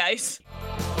 and it goes.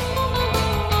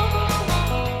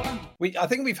 I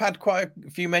think we've had quite a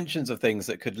few mentions of things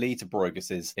that could lead to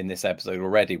Broiguses in this episode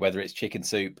already, whether it's chicken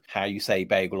soup, how you say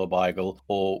bagel or beigel,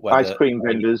 or whether Ice cream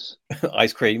vendors.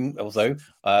 ice cream also,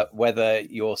 whether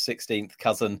your 16th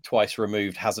cousin twice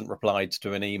removed hasn't replied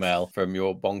to an email from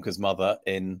your bonkers mother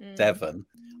in Devon.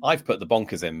 I've put the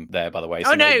bonkers in there, by the way.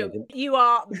 Oh maybe- no, you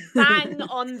are bang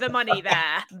on the money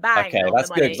there. Bang Okay, on that's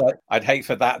the good. money. 'Cause I'd hate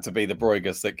for that to be the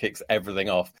Broigus that kicks everything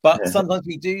off. But sometimes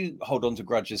we do hold on to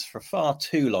grudges for far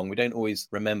too long. We don't always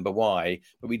remember why.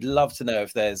 But we'd love to know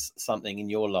if there's something in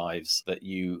your lives that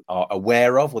you are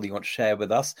aware of or that you want to share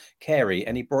with us. Carrie,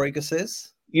 any Broiguses?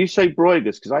 You say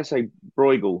Broigus because I say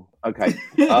Broigel. Okay.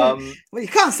 Well, you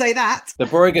can't say that. The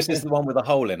Broigus is the one with a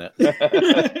hole in it.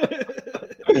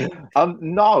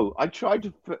 No, I tried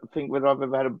to think whether I've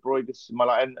ever had a Broigus in my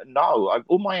life, and no,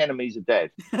 all my enemies are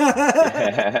dead.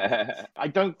 I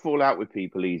don't fall out with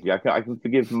people easily. I can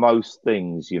forgive most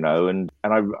things, and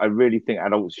I really think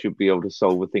adults should be able to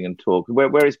solve a thing and talk.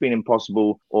 Where it's been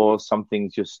impossible or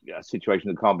something's just a situation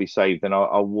that can't be saved, then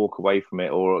I'll walk away from it.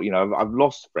 Or I've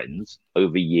lost friends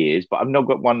over years, but I've not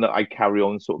got one that I carry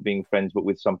on sort of being friends, but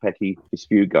with some petty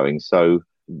dispute going. So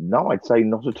no, I'd say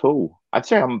not at all. I'd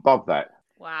say I'm above that.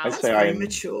 Wow. I'd That's say very I'm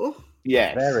mature.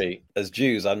 Yes. Very. As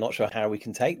Jews, I'm not sure how we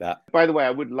can take that. By the way, I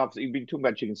would love to. You've been talking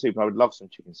about chicken soup, and I would love some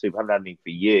chicken soup. I haven't had any for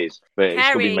years, but it's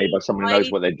got to be made by someone who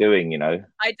knows what they're doing,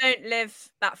 I don't live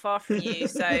that far from you,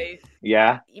 so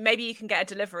Yeah, maybe you can get a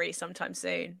delivery sometime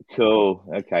soon. cool.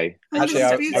 Okay. Oh, Actually,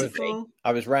 that's I- beautiful.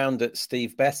 I was round at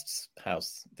Steve Best's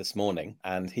house this morning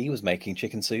and he was making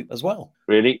chicken soup as well.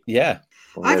 Really? Yeah.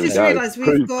 Well, I've there we just go. realised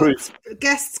we've Proof. got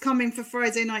guests coming for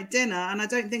Friday night dinner, and I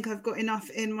don't think I've got enough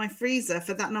in my freezer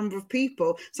for that number of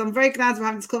people. So I'm very glad we're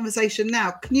having this conversation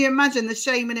now. Can you imagine the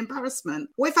shame and embarrassment?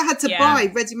 What if I had to Yeah.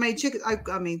 buy ready-made chicken?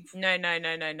 I mean, No.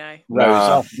 Rose,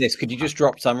 Nah. after this, could you just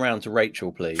drop some round to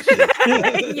Rachel, please?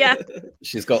 Yeah,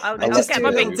 She's got. I'll a lot just get to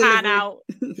my do do. big pan out.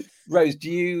 Rose, do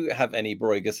you have any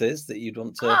Broiguses that you'd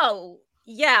want to? Oh,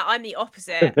 yeah, I'm the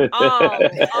opposite.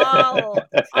 I'll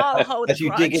hold As a you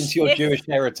dig grudge. into your If- Jewish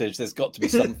heritage, there's got to be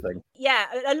something. Yeah,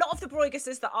 a lot of the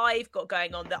Broiguses that I've got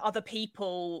going on that other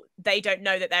people, they don't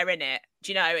know that they're in it.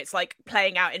 Do you know, it's like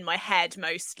playing out in my head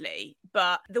mostly.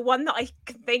 But the one that I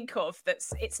can think of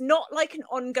it's not like an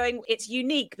ongoing, it's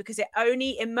unique because it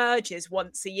only emerges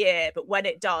once a year. But when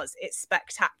it does, it's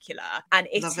spectacular. And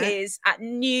Love it. is at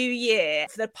New Year.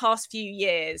 For the past few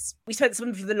years, we spent some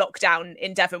of the lockdown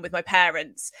in Devon with my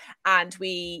parents. And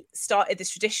we started this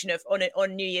tradition of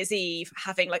on New Year's Eve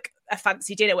having like a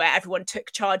fancy dinner where everyone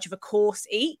took charge of a course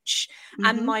each.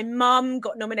 And mhm. my mum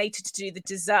got nominated to do the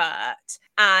dessert.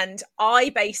 And I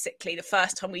basically, the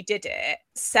first time we did it,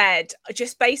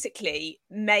 just basically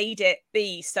made it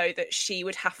be so that she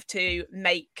would have to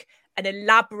make an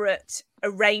elaborate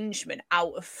arrangement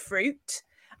out of fruit.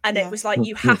 And Yeah. it was like,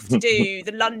 you have to do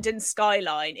the London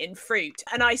skyline in fruit.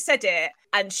 And I said it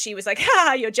And she was like,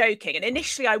 "Ha, you're joking." And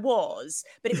initially I was,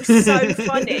 but it was so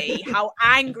funny how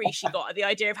angry she got at the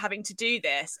idea of having to do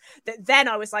this, that then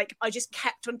I was like, I just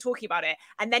kept on talking about it.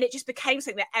 And then it just became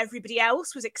something that everybody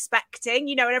else was expecting,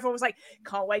 and everyone was like,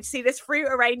 "Can't wait to see this fruit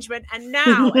arrangement." And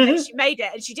now, and then she made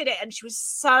it and she did it, and she was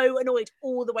so annoyed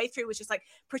all the way through, was just like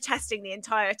protesting the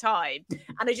entire time.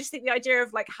 And I just think the idea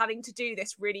of like having to do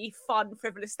this really fun,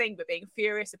 frivolous thing, but being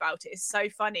furious about it is so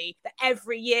funny, that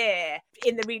every year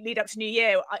in the lead up to New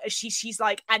Year, she's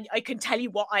like, "And I can tell you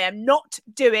what I am not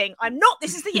doing.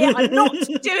 This is the year I'm not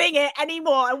doing it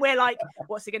anymore." And we're like,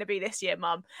 "What's it going to be this year,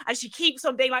 Mum?" And she keeps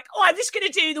on being like, "Oh, I'm just going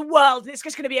to do the world. And it's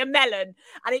just going to be a melon."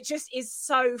 And it just is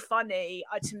so funny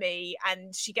to me.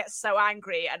 And she gets so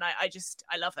angry. And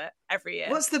I love it every year.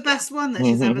 What's the best one that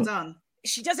she's ever done?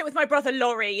 She does it with my brother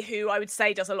Laurie, who I would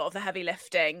say does a lot of the heavy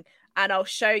lifting. And I'll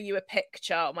show you a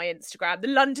picture on my Instagram. The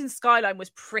London skyline was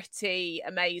pretty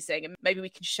amazing, and maybe we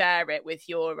can share it with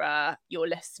your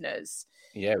listeners.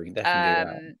 Yeah, we can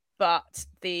definitely do that. But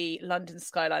the London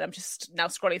skyline, I'm just now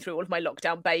scrolling through all of my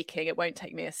lockdown baking. It won't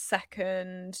take me a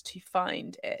second to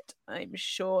find it, I'm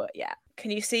sure. Yeah. Can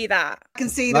you see that? I can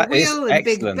see the wheel and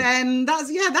Big Ben.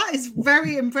 That is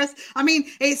very impressive. I mean,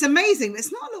 it's amazing.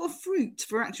 It's not a lot of fruit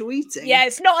for actual eating. Yeah,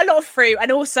 it's not a lot of fruit.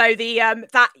 And also the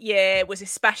that year was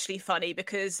especially funny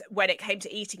because when it came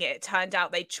to eating it, it turned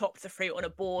out they chopped the fruit on a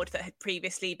board that had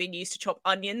previously been used to chop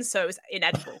onions, so it was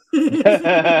inedible.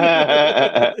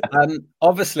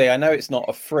 Obviously, I know it's not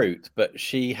a fruit, but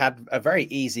she had a very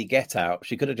easy get out.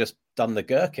 She could have just done the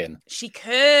gherkin. She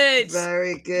could.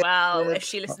 Very good. Well, if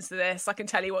she listens to this, I can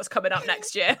tell you what's coming up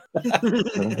next year.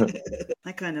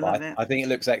 I kind of love it. I think it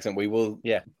looks excellent. We will,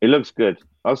 yeah. It looks good.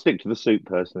 I'll stick to the soup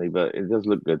personally, but it does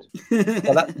look good.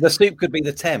 Well, the soup could be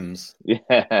the Thames.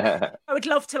 Yeah. I would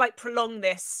love to like prolong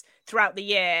this throughout the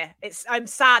year. I'm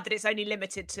sad that it's only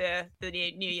limited to the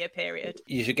New Year period.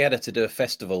 You should get her to do a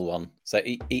festival one. So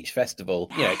each festival,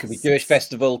 it could be Jewish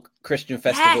festival, Christian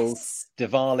festival,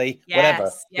 Diwali,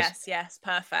 whatever. Yes,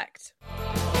 perfect.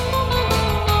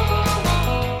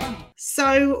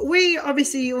 So we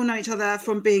obviously all know each other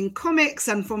from being comics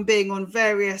and from being on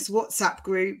various WhatsApp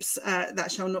groups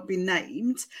that shall not be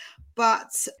named.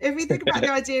 But if we think about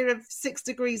the idea of 6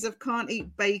 degrees of can't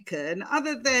eat bacon,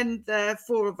 other than the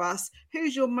four of us,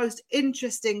 who's your most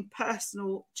interesting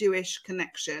personal Jewish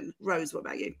connection? Rose, what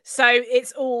about you? So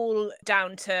it's all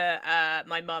down to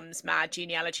my mum's mad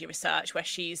genealogy research, where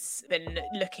she's been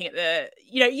looking at the,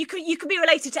 you could be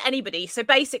related to anybody. So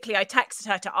basically I texted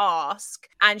her to ask,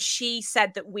 and she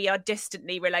said that we are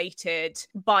distantly related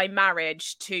by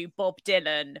marriage to Bob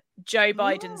Dylan, Joe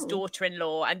Biden's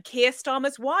daughter-in-law, and Keir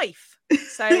Starmer's wife.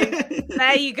 So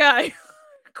there you go.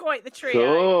 Quite the trio.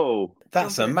 Cool.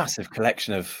 That's a massive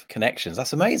collection of connections.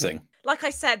 That's amazing. Like I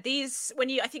said, when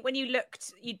you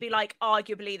looked, you'd be like,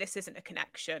 arguably this isn't a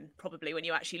connection, probably when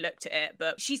you actually looked at it.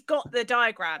 But she's got the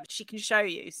diagram she can show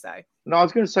you. So no, I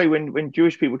was going to say when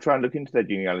Jewish people try and look into their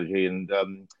genealogy and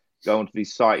go onto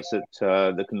these sites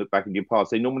that can look back in your past,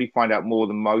 they normally find out more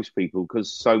than most people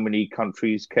because so many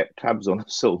countries kept tabs on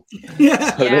us all.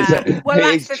 Yeah. So Well,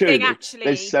 that's the thing, actually.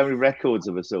 There's so many records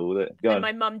of us all. And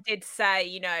my mum did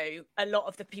say, a lot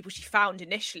of the people she found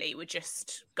initially were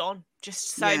just gone.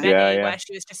 Just so many where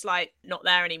she was just like, not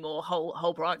there anymore.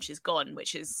 Whole branch is gone,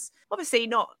 which is obviously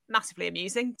not massively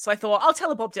amusing. So I thought, I'll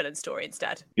tell a Bob Dylan story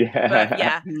instead. Yeah. But,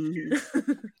 yeah.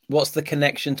 What's the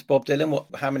connection to Bob Dylan?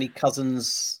 How many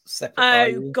cousins separate are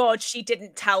you? God, she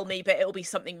didn't tell me, but it'll be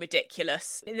something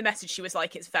ridiculous. In the message, she was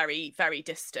like, it's very, very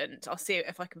distant. I'll see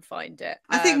if I can find it.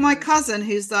 I think my cousin,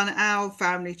 who's done our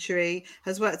family tree,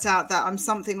 has worked out that I'm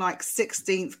something like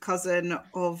 16th cousin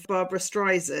of Barbara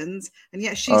Streisand, and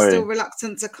yet she's still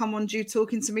reluctant to come on Due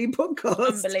Talking to Me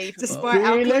podcast. Unbelievable. Despite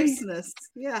our closeness.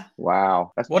 Yeah.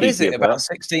 Wow. What is it about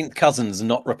 16th cousins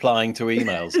not replying to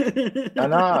emails? I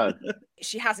know.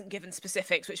 She hasn't given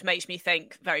specifics, which makes me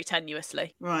think very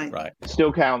tenuously. Right.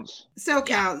 Still counts. Still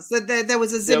counts. There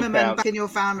was a Zimmerman back in your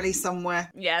family somewhere.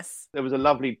 Yes. There was a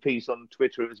lovely piece on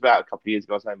Twitter. It was about a couple of years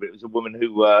ago or something, but it was a woman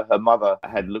who her mother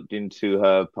had looked into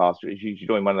her past. She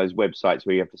joined one of those websites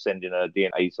where you have to send in a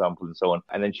DNA sample and so on.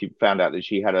 And then she found out that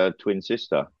she had a twin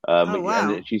sister.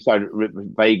 Wow. And she started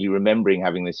vaguely remembering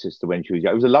having this sister when she was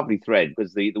young. It was a lovely thread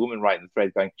because the woman writing the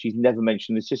thread going, she's never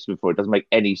mentioned this sister before. It doesn't make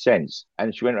any sense.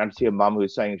 And she went around to see her mum, who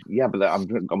was saying, yeah, but I'm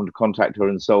going to contact her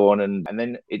and so on. And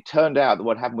then it turned out that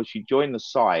what happened was she joined the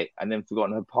site and then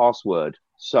forgotten her password.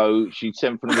 So she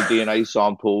sent for them a DNA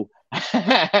sample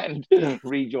and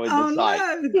rejoined the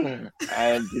site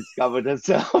and discovered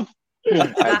herself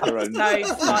That's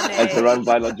so funny. As her own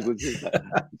biological sister.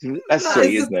 That's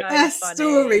sweet, isn't it? The best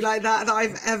story like that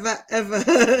I've ever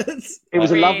heard. It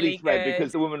was a Really lovely thread good.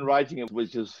 because the woman writing it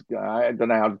was just, I don't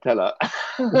know how to tell her,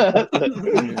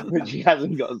 but she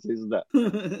hasn't got a sister.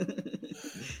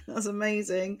 That's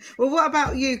amazing. Well, what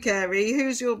about you, Kerry?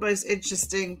 Who's your most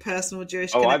interesting personal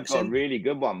Jewish connection? I've got a really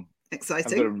good one.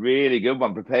 Exciting. I've got a really good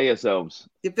one. Prepare yourselves.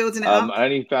 You're building it up. I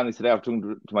only found this today after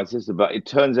talking to my sister, but it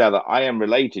turns out that I am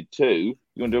related to, you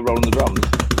want to do a roll on the drums?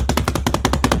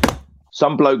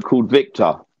 Some bloke called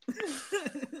Victor.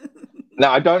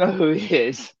 Now, I don't know who he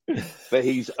is, but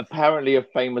he's apparently a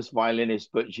famous violinist,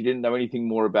 but she didn't know anything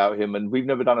more about him. And we've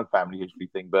never done a family history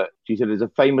thing, but she said there's a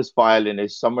famous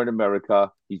violinist somewhere in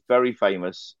America. He's very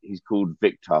famous. He's called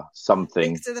Victor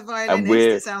something. Victor the violinist,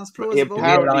 it sounds plausible. Is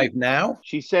he alive now?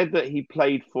 She said that he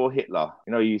played for Hitler.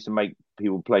 You know, he used to make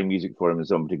people play music for him and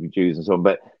so on, particularly Jews and so on.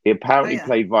 But he apparently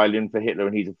played violin for Hitler,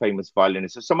 and he's a famous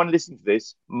violinist. So someone listening to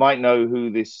this might know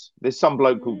who this. There's some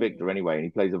bloke called Victor anyway, and he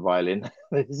plays a violin.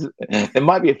 There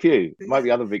might be a few. There might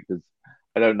be other Victors.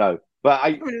 I don't know.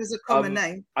 But it was a common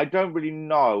name. I don't really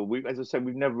know. As I said,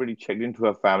 we've never really checked into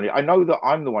her family. I know that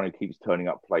I'm the one who keeps turning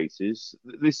up places.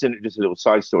 This isn't just a little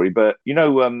side story, but you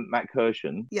know Matt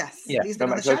Kirshen? Yes. Yeah. He's been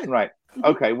on Matt the show. Kirshen, right.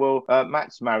 Okay, well,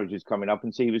 Matt's marriage is coming up,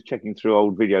 and so he was checking through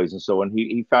old videos and so on.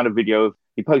 He found a video of,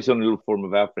 he posted on a little forum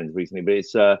of our friends recently, but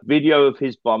it's a video of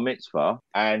his bar mitzvah,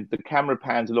 and the camera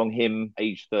pans along him,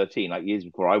 age 13, like years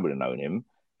before I would have known him.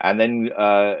 And then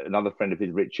another friend of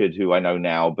his, Richard, who I know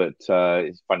now, but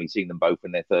it's funny seeing them both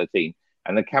when they're 13.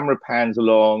 And the camera pans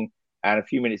along, and a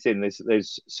few minutes in,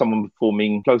 there's someone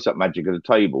performing close-up magic at a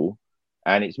table,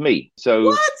 and it's me.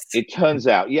 So it turns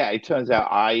out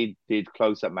I did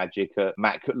close-up magic at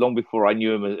Matt long before I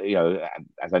knew him,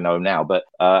 as I know him now, but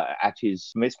at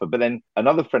his mitzvah. But then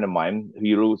another friend of mine, who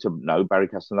you'll also know, Barry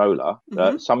Castanola,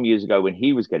 some years ago when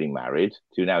he was getting married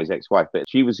to now his ex-wife, but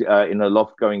she was in a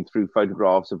loft going through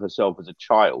photographs of herself as a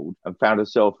child and found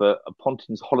herself at a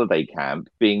Pontins holiday camp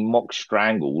being mock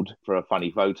strangled for a funny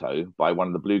photo by one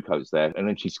of the bluecoats there. And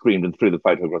then she screamed and threw the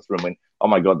photo across the room and went, "Oh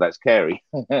my God, that's Kerry."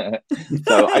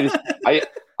 So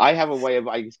I have a way of,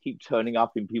 I just keep turning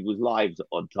up in people's lives at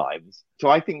odd times. So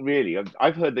I think really,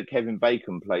 I've heard that Kevin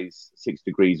Bacon plays 6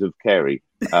 Degrees of Kerry.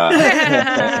 So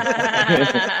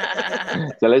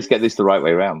let's get this the right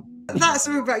way around. That's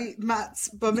all about Matt's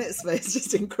bar mitzvah. It's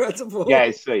just incredible. Yeah,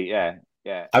 it's sweet. Yeah.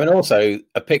 Yeah. I mean, also,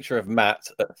 a picture of Matt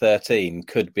at 13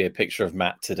 could be a picture of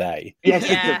Matt today. Yes,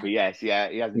 it could be. Yes, yeah.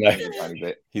 He hasn't changed a tiny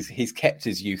bit. He's kept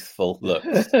his youthful look.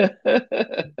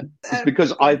 It's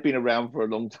because I've been around for a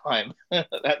long time.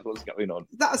 That's what's going on.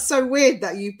 That's so weird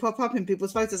that you pop up in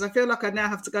people's photos. I feel like I now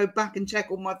have to go back and check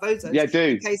all my photos. Yeah,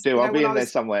 do. I'll be in there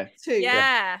somewhere. Too.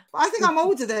 Yeah. But I think I'm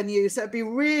older than you, so it'd be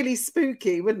really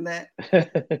spooky, wouldn't it?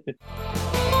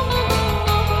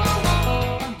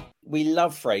 We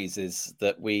love phrases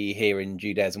that we hear in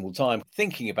Judaism all the time.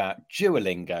 Thinking about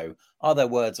Duolingo, are there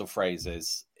words or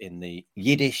phrases in the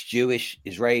Yiddish, Jewish,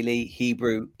 Israeli,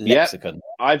 Hebrew lexicon? Yep,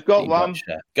 I've got one.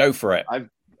 Go for it.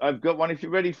 I've got one. If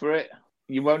you're ready for it,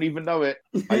 you won't even know it.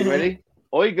 Are you ready?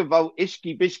 Oi gevalt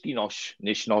ishki bishki nosh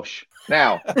nish nosh.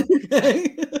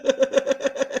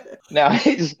 Now,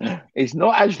 it's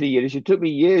not actually Yiddish. It took me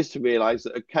years to realise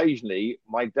that occasionally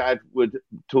my dad would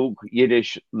talk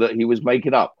Yiddish that he was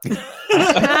making up. He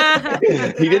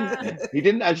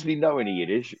didn't actually know any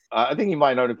Yiddish. I think he might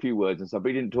have known a few words and stuff, but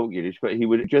he didn't talk Yiddish. But he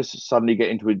would just suddenly get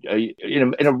into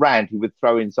in a rant. He would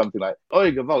throw in something like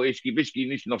 "Oi gevalt ishki bishki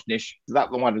nish nosh nish."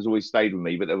 That one has always stayed with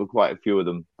me, but there were quite a few of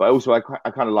them. But also, I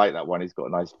kind of like that one. It's got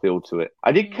a nice feel to it.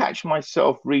 I did catch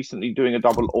myself recently doing a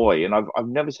double oi, and I've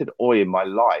never said oi in my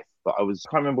life. But I can't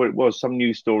remember what it was, some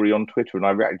news story on Twitter, and I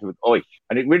reacted with oi.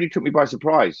 And it really took me by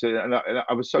surprise. So, and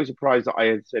I was so surprised that I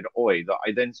had said oi, that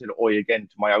I then said oi again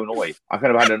to my own oi. I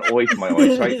kind of had an oi to my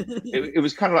oi. So it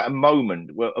was kind of like a moment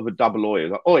of a double oi.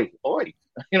 It was like, oi,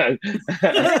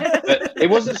 But it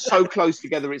wasn't so close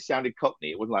together it sounded Cockney.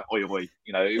 It wasn't like oi, oi.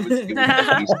 It was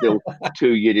definitely still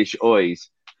 2 Yiddish ois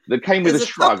that came with a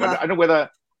shrug. I don't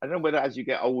know whether as you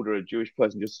get older, a Jewish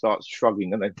person just starts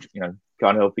shrugging and they,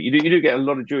 can't help it. You do get a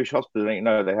lot of Jewish hospitals.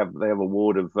 They have a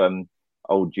ward of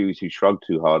old Jews who shrug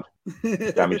too hard,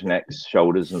 damage necks,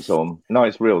 shoulders, and so on. No,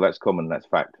 it's real. That's common. That's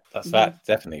fact. That's fact.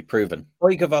 Definitely proven.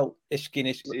 Oi gevalt ishki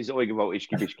nish. Is oi gevalt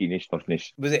ishki bishki nish nosh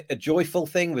nish. Was it a joyful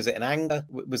thing? Was it an anger?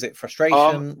 Was it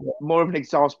frustration? More of an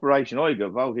exasperation. Oi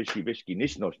gevalt ishki bishki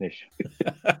nish nosh nish.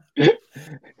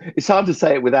 It's hard to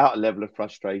say it without a level of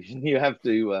frustration. You have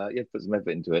to put some effort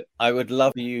into it. I would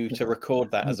love you to record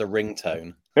that as a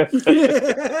ringtone.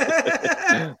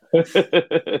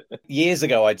 Years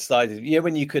ago, I decided,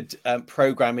 when you could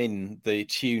program in the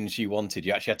tunes you wanted,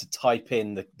 you actually had to type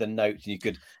in the notes and you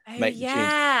could make the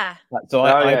tunes. So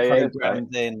I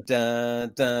programmed in da,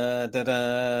 da, da,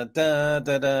 da, da,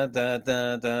 da, da,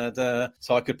 da, da, da,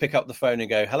 so I could pick up the phone and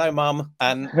go, "Hello, Mum."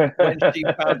 And when she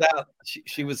found out,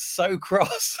 she was so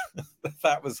cross.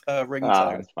 That was her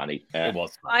ringtone. That's funny. Yeah. It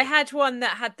was funny. I had one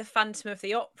that had the Phantom of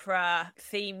the Opera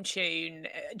theme tune,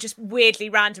 just weirdly,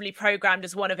 randomly programmed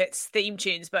as one of its theme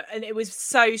tunes. And it was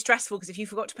so stressful because if you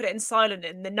forgot to put it in silent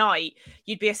in the night,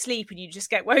 you'd be asleep and you'd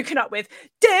just get woken up with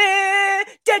da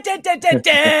da da da da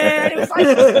da. And it was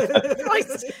like,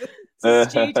 Christ.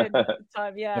 Student at the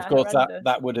time, yeah. Of course,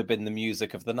 that would have been the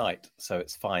music of the night, so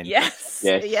it's fine. Yes.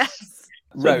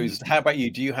 Rose, how about you?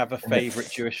 Do you have a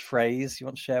favourite Jewish phrase you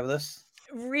want to share with us?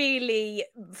 Really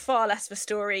far less of a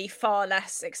story, far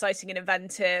less exciting and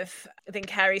inventive than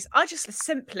Carrie's. I just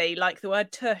simply like the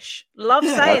word tush. Love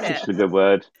saying it. It's a good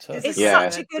word. It's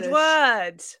such a good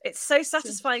word. It's so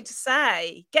satisfying to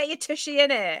say. Get your tushy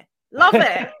in it. Love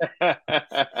it.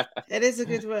 It is a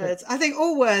good word. I think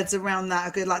all words around that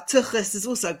are good. Like tuchus is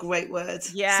also a great word.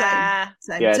 Yeah.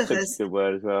 Same. Yeah, tuchus. it's a good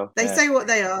word as well. They say what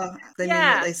they are. They mean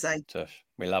what they say. Tush.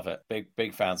 We love it.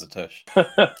 Big fans of tush.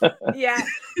 Yeah.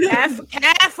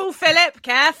 Careful, Philip.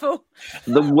 Careful.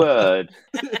 The word.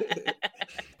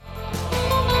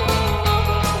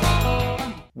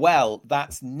 Well,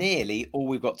 that's nearly all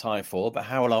we've got time for, but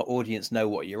how will our audience know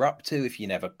what you're up to if you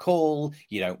never call,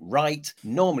 you don't write?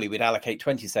 Normally we'd allocate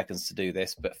 20 seconds to do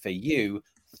this, but for you,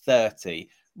 30.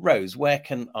 Rose, where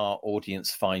can our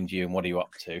audience find you and what are you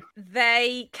up to?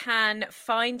 They can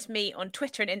find me on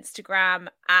Twitter and Instagram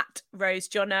at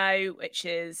RoseJohno, which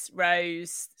is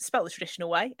Rose spelled the traditional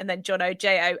way, and then Johnno,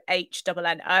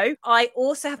 JOHNNO. I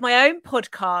also have my own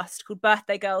podcast called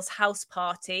Birthday Girls House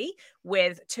Party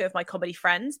with two of my comedy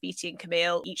friends, Beatty and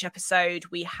Camille. Each episode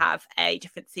we have a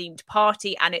different themed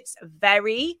party and it's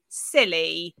very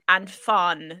silly and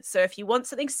fun. So if you want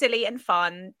something silly and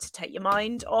fun to take your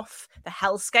mind off the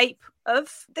hellscape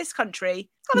of this country,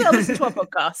 come and listen to our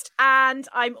podcast. And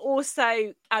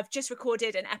I've just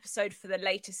recorded an episode for the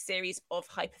latest series of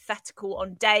Hypothetical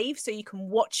on Dave, so you can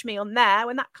watch me on there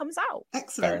when that comes out.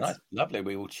 Excellent. Very nice. Lovely.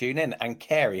 We will tune in. And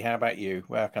Carrie, how about you?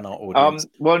 Where can our audience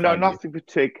Well, no, nothing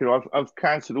particular. I've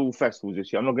cancelled all festivals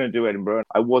this year. I'm not going to do Edinburgh.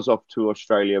 I was off to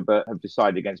Australia, but have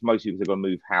decided against, mostly because I've got to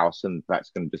move house, and that's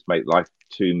going to just make life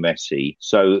too messy.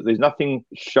 So there's nothing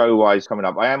show-wise coming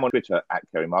up. I am on Twitter at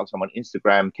Carey Marks. I'm on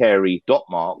Instagram,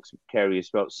 Carey.Marks. Carey is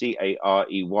spelled Carey,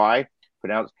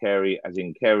 pronounced Carey as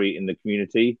in Carey in the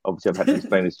community. Obviously, I've had to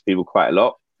explain this to people quite a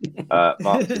lot.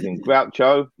 Marks is in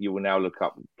Groucho. You will now look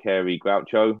up Carey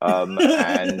Groucho.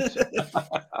 And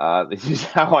this is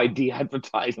how I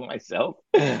de-advertise myself.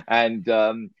 And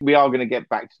we are going to get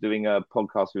back to doing a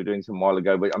podcast we were doing some while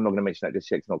ago, but I'm not going to mention that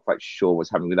just yet. I'm not quite sure what's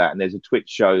happening with that. And there's a Twitch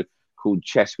show called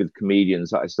Chess with Comedians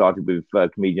that I started with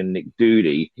comedian Nick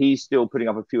Doody. He's still putting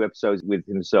up a few episodes with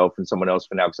himself and someone else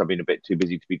for now because I've been a bit too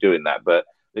busy to be doing that. But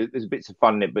there's bits of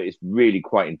fun in it, but it's really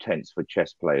quite intense for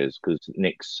chess players because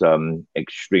Nick's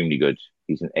extremely good.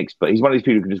 He's an expert. He's one of these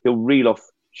people who he'll reel off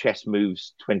chess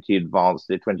moves, 20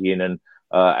 advanced, 20 in,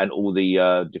 and all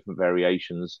the different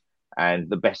variations. And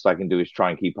the best I can do is try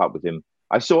and keep up with him.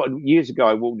 I saw years ago,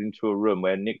 I walked into a room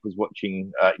where Nick was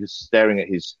watching, he was staring at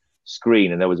his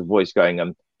screen, and there was a voice going,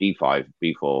 D5,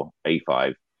 B4,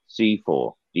 A5,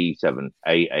 C4, D7,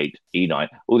 A8, E9,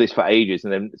 all this for ages,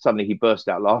 and then suddenly he burst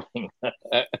out laughing.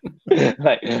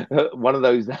 Like one of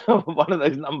those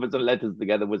numbers and letters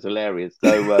together was hilarious.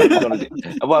 So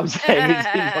what I'm saying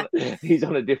is he's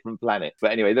on a different planet.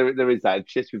 But anyway, there is that.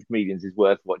 Chess with Comedians is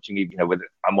worth watching, even whether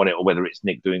I'm on it or whether it's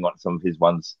Nick doing some of his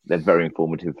ones. They're very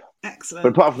informative. Excellent. But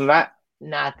apart from that,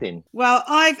 nothing. Well,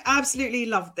 I've absolutely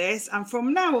loved this, and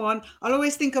from now on I'll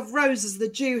always think of Rose as the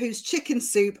Jew whose chicken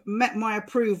soup met my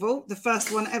approval, the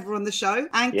first one ever on the show,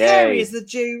 and Carey is the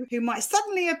Jew who might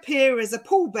suddenly appear as a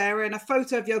pallbearer in a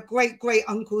photo of your great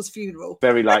uncle's funeral.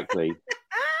 Very likely.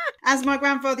 As my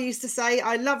grandfather used to say,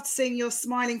 I loved seeing your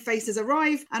smiling faces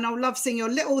arrive, and I'll love seeing your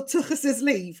little tuchuses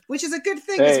leave, which is a good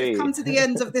thing as we've come to the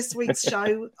end of this week's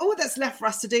show. All that's left for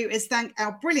us to do is thank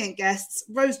our brilliant guests,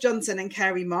 Rose Johnson and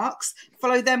Carey Marks.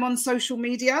 Follow them on social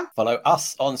media. Follow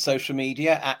us on social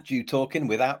media at Jew Talking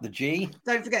without the G.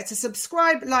 Don't forget to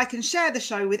subscribe, like, and share the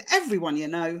show with everyone you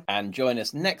know. And join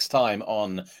us next time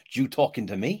on Jew Talking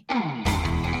to Me.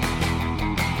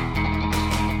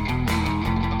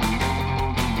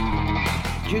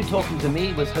 Jew Talking to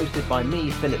Me was hosted by me,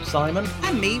 Philip Simon.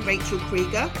 And me, Rachel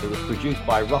Krieger. It was produced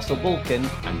by Russell Balkin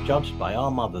and judged by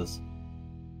our mothers.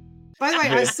 By the way,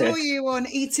 I saw you on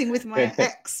Eating with My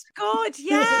Ex. God,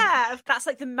 yeah. That's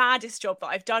like the maddest job that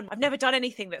I've done. I've never done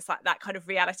anything that's like that kind of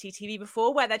reality TV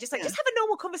before, where they're just like, just have a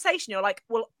normal conversation. You're like,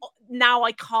 well, now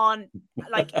I can't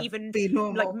like even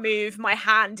like move my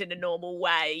hand in a normal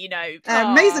way, you know.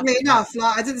 Amazingly enough,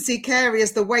 like I didn't see Carey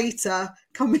as the waiter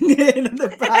coming in at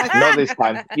the back. Not this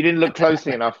time. You didn't look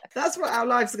closely enough. That's what our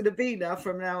lives are going to be now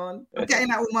from now on. I'm getting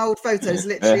out all my old photos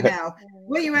literally now.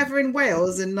 Were you ever in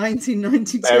Wales in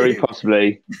 1992? Very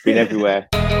possibly. Been everywhere.